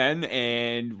mark then,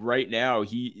 and right now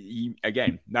he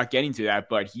again not getting to that,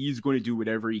 but he's going to do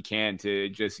whatever he can to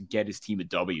just get his team a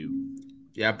W.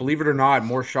 Yeah, believe it or not,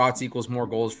 more shots equals more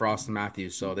goals for Austin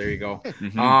Matthews. So there you go.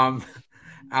 Mm-hmm.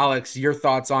 Alex, your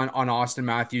thoughts on Austin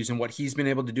Matthews and what he's been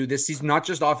able to do this season, not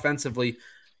just offensively,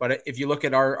 but if you look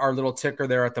at our little ticker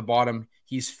there at the bottom,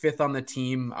 he's 5th on the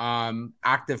team,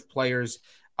 active players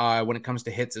when it comes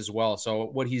to hits as well. So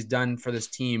what he's done for this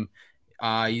team,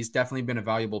 he's definitely been a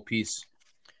valuable piece.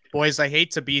 Boys, I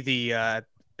hate to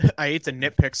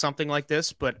nitpick something like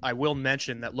this, but I will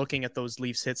mention that looking at those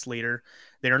Leafs hits leader,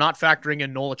 they are not factoring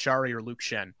in Noel Acciari or Luke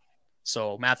Schenn.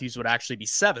 So Matthews would actually be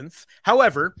 7th.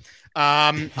 However,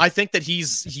 I think that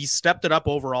he's stepped it up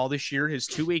overall this year. His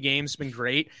 2-way game's been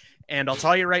great. And I'll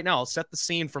tell you right now, I'll set the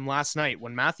scene from last night.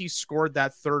 When Matthews scored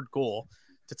that 3rd goal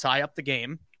to tie up the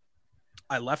game,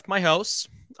 I left my house.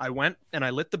 I went and I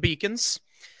lit the beacons.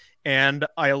 And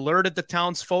I alerted the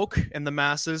townsfolk and the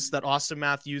masses that Austin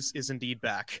Matthews is indeed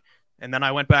back. And then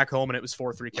I went back home and it was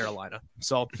 4-3 Carolina.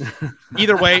 So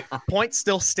either way, point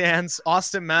still stands.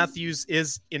 Austin Matthews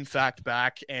is in fact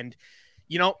back. And,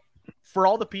 for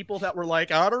all the people that were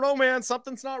like, I don't know, man,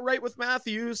 something's not right with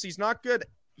Matthews. He's not good.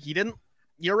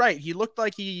 You're right. He looked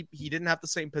like he didn't have the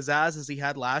same pizzazz as he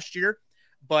had last year,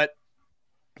 but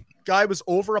guy was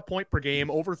over a point per game,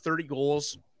 over 30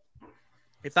 goals.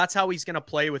 If that's how he's going to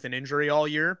play with an injury all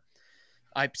year,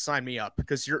 sign me up,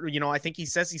 because I think he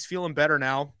says he's feeling better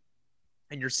now,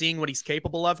 and you're seeing what he's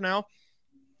capable of now,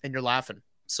 and you're laughing.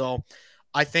 So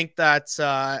I think that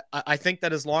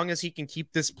as long as he can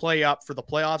keep this play up for the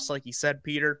playoffs, like he said,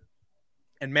 Peter,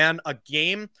 and man, a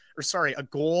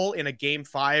goal in a game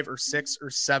 5 or 6 or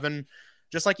 7,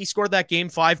 just like he scored that game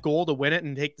 5 goal to win it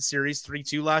and take the series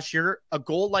 3-2 last year, a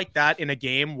goal like that in a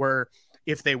game where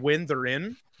if they win, they're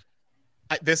in.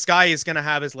 This guy is going to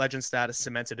have his legend status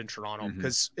cemented in Toronto,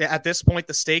 because at this point,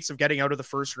 the stakes of getting out of the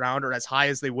first round are as high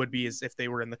as they would be as if they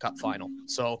were in the Cup final.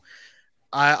 So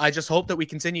I just hope that we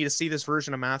continue to see this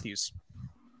version of Matthews.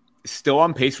 Still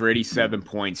on pace for 87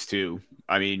 points too.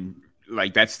 I mean,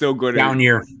 that's still good. Down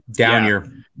year.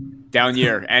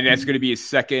 And that's going to be his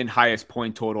 2nd highest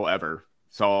point total ever.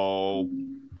 So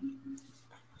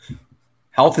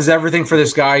health is everything for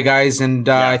this guy, guys. And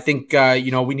I think,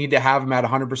 we need to have him at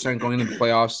 100% going into the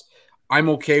playoffs. I'm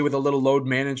okay with a little load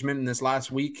management in this last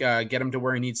week. Get him to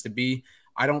where he needs to be.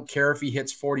 I don't care if he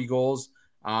hits 40 goals.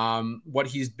 What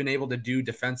he's been able to do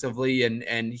defensively,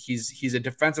 and he's a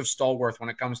defensive stalwart when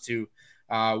it comes to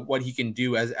what he can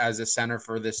do as a center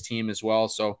for this team as well.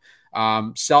 So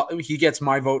he gets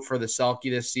my vote for the Selke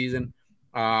this season.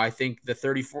 I think the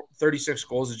 36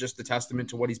 goals is just a testament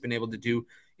to what he's been able to do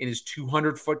in his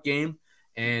 200-foot game.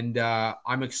 And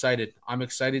I'm excited. I'm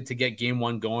excited to get game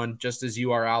one going, just as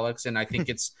you are, Alex. And I think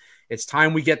it's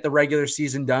time we get the regular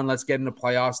season done. Let's get into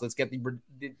playoffs. Let's get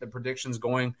the predictions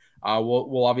going.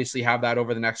 We'll obviously have that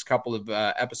over the next couple of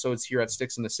episodes here at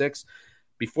Sticks in the Six.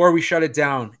 Before we shut it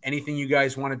down, anything you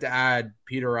guys wanted to add,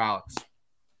 Peter or Alex?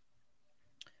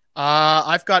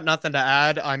 I've got nothing to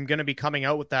add. I'm going to be coming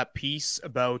out with that piece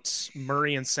about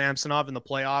Murray and Samsonov in the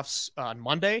playoffs on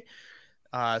Monday.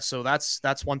 So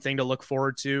that's one thing to look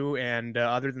forward to. And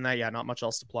other than that, yeah, not much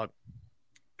else to plug.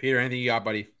 Peter, anything you got,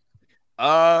 buddy?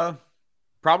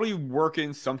 Probably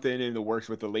working something in the works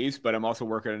with the Leafs, but I'm also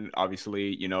working,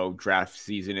 obviously, draft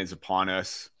season is upon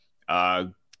us.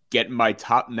 Getting my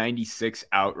top 96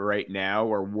 out right now,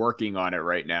 or working on it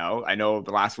right now. I know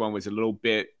the last one was a little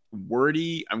bit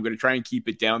wordy. I'm going to try and keep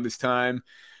it down this time.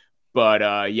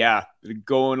 But yeah,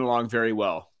 going along very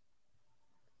well.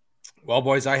 Well,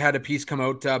 boys, I had a piece come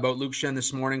out about Luke Schenn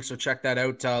this morning, so check that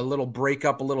out. A little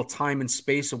breakup, a little time and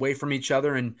space away from each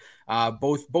other, and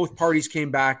both parties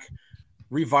came back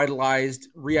revitalized,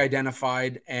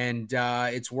 re-identified, and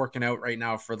it's working out right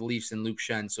now for the Leafs and Luke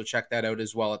Schenn. So check that out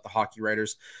as well at the Hockey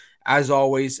Writers. As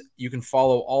always, you can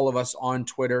follow all of us on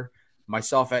Twitter,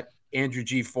 myself at Andrew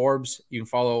G. Forbes. You can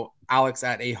follow Alex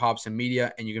at A. Hobson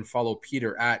Media, and you can follow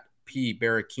Peter at P.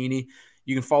 Baracchini.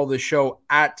 You can follow the show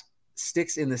at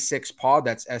Sticks in the Six Pod.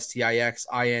 That's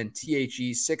STIXINTHE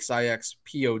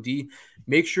 6IXPOD.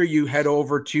 Make sure you head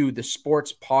over to the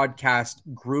Sports Podcast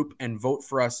group and vote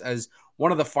for us as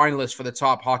one of the finalists for the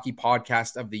top hockey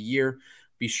podcast of the year.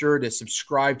 Be sure to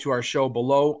subscribe to our show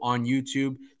below on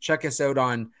YouTube. Check us out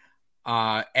on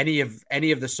any of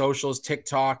the socials,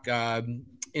 TikTok,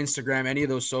 Instagram, any of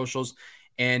those socials.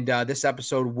 And this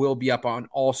episode will be up on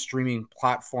all streaming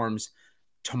platforms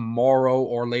tomorrow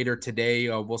or later today.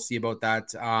 We'll see about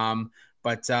that.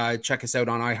 But check us out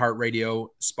on iHeartRadio,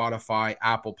 Spotify,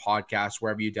 Apple Podcasts,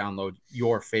 wherever you download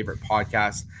your favorite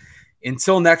podcast.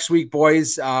 Until next week,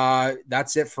 boys,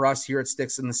 that's it for us here at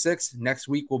Sticks in the Six. Next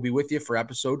week, we'll be with you for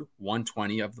episode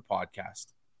 120 of the podcast.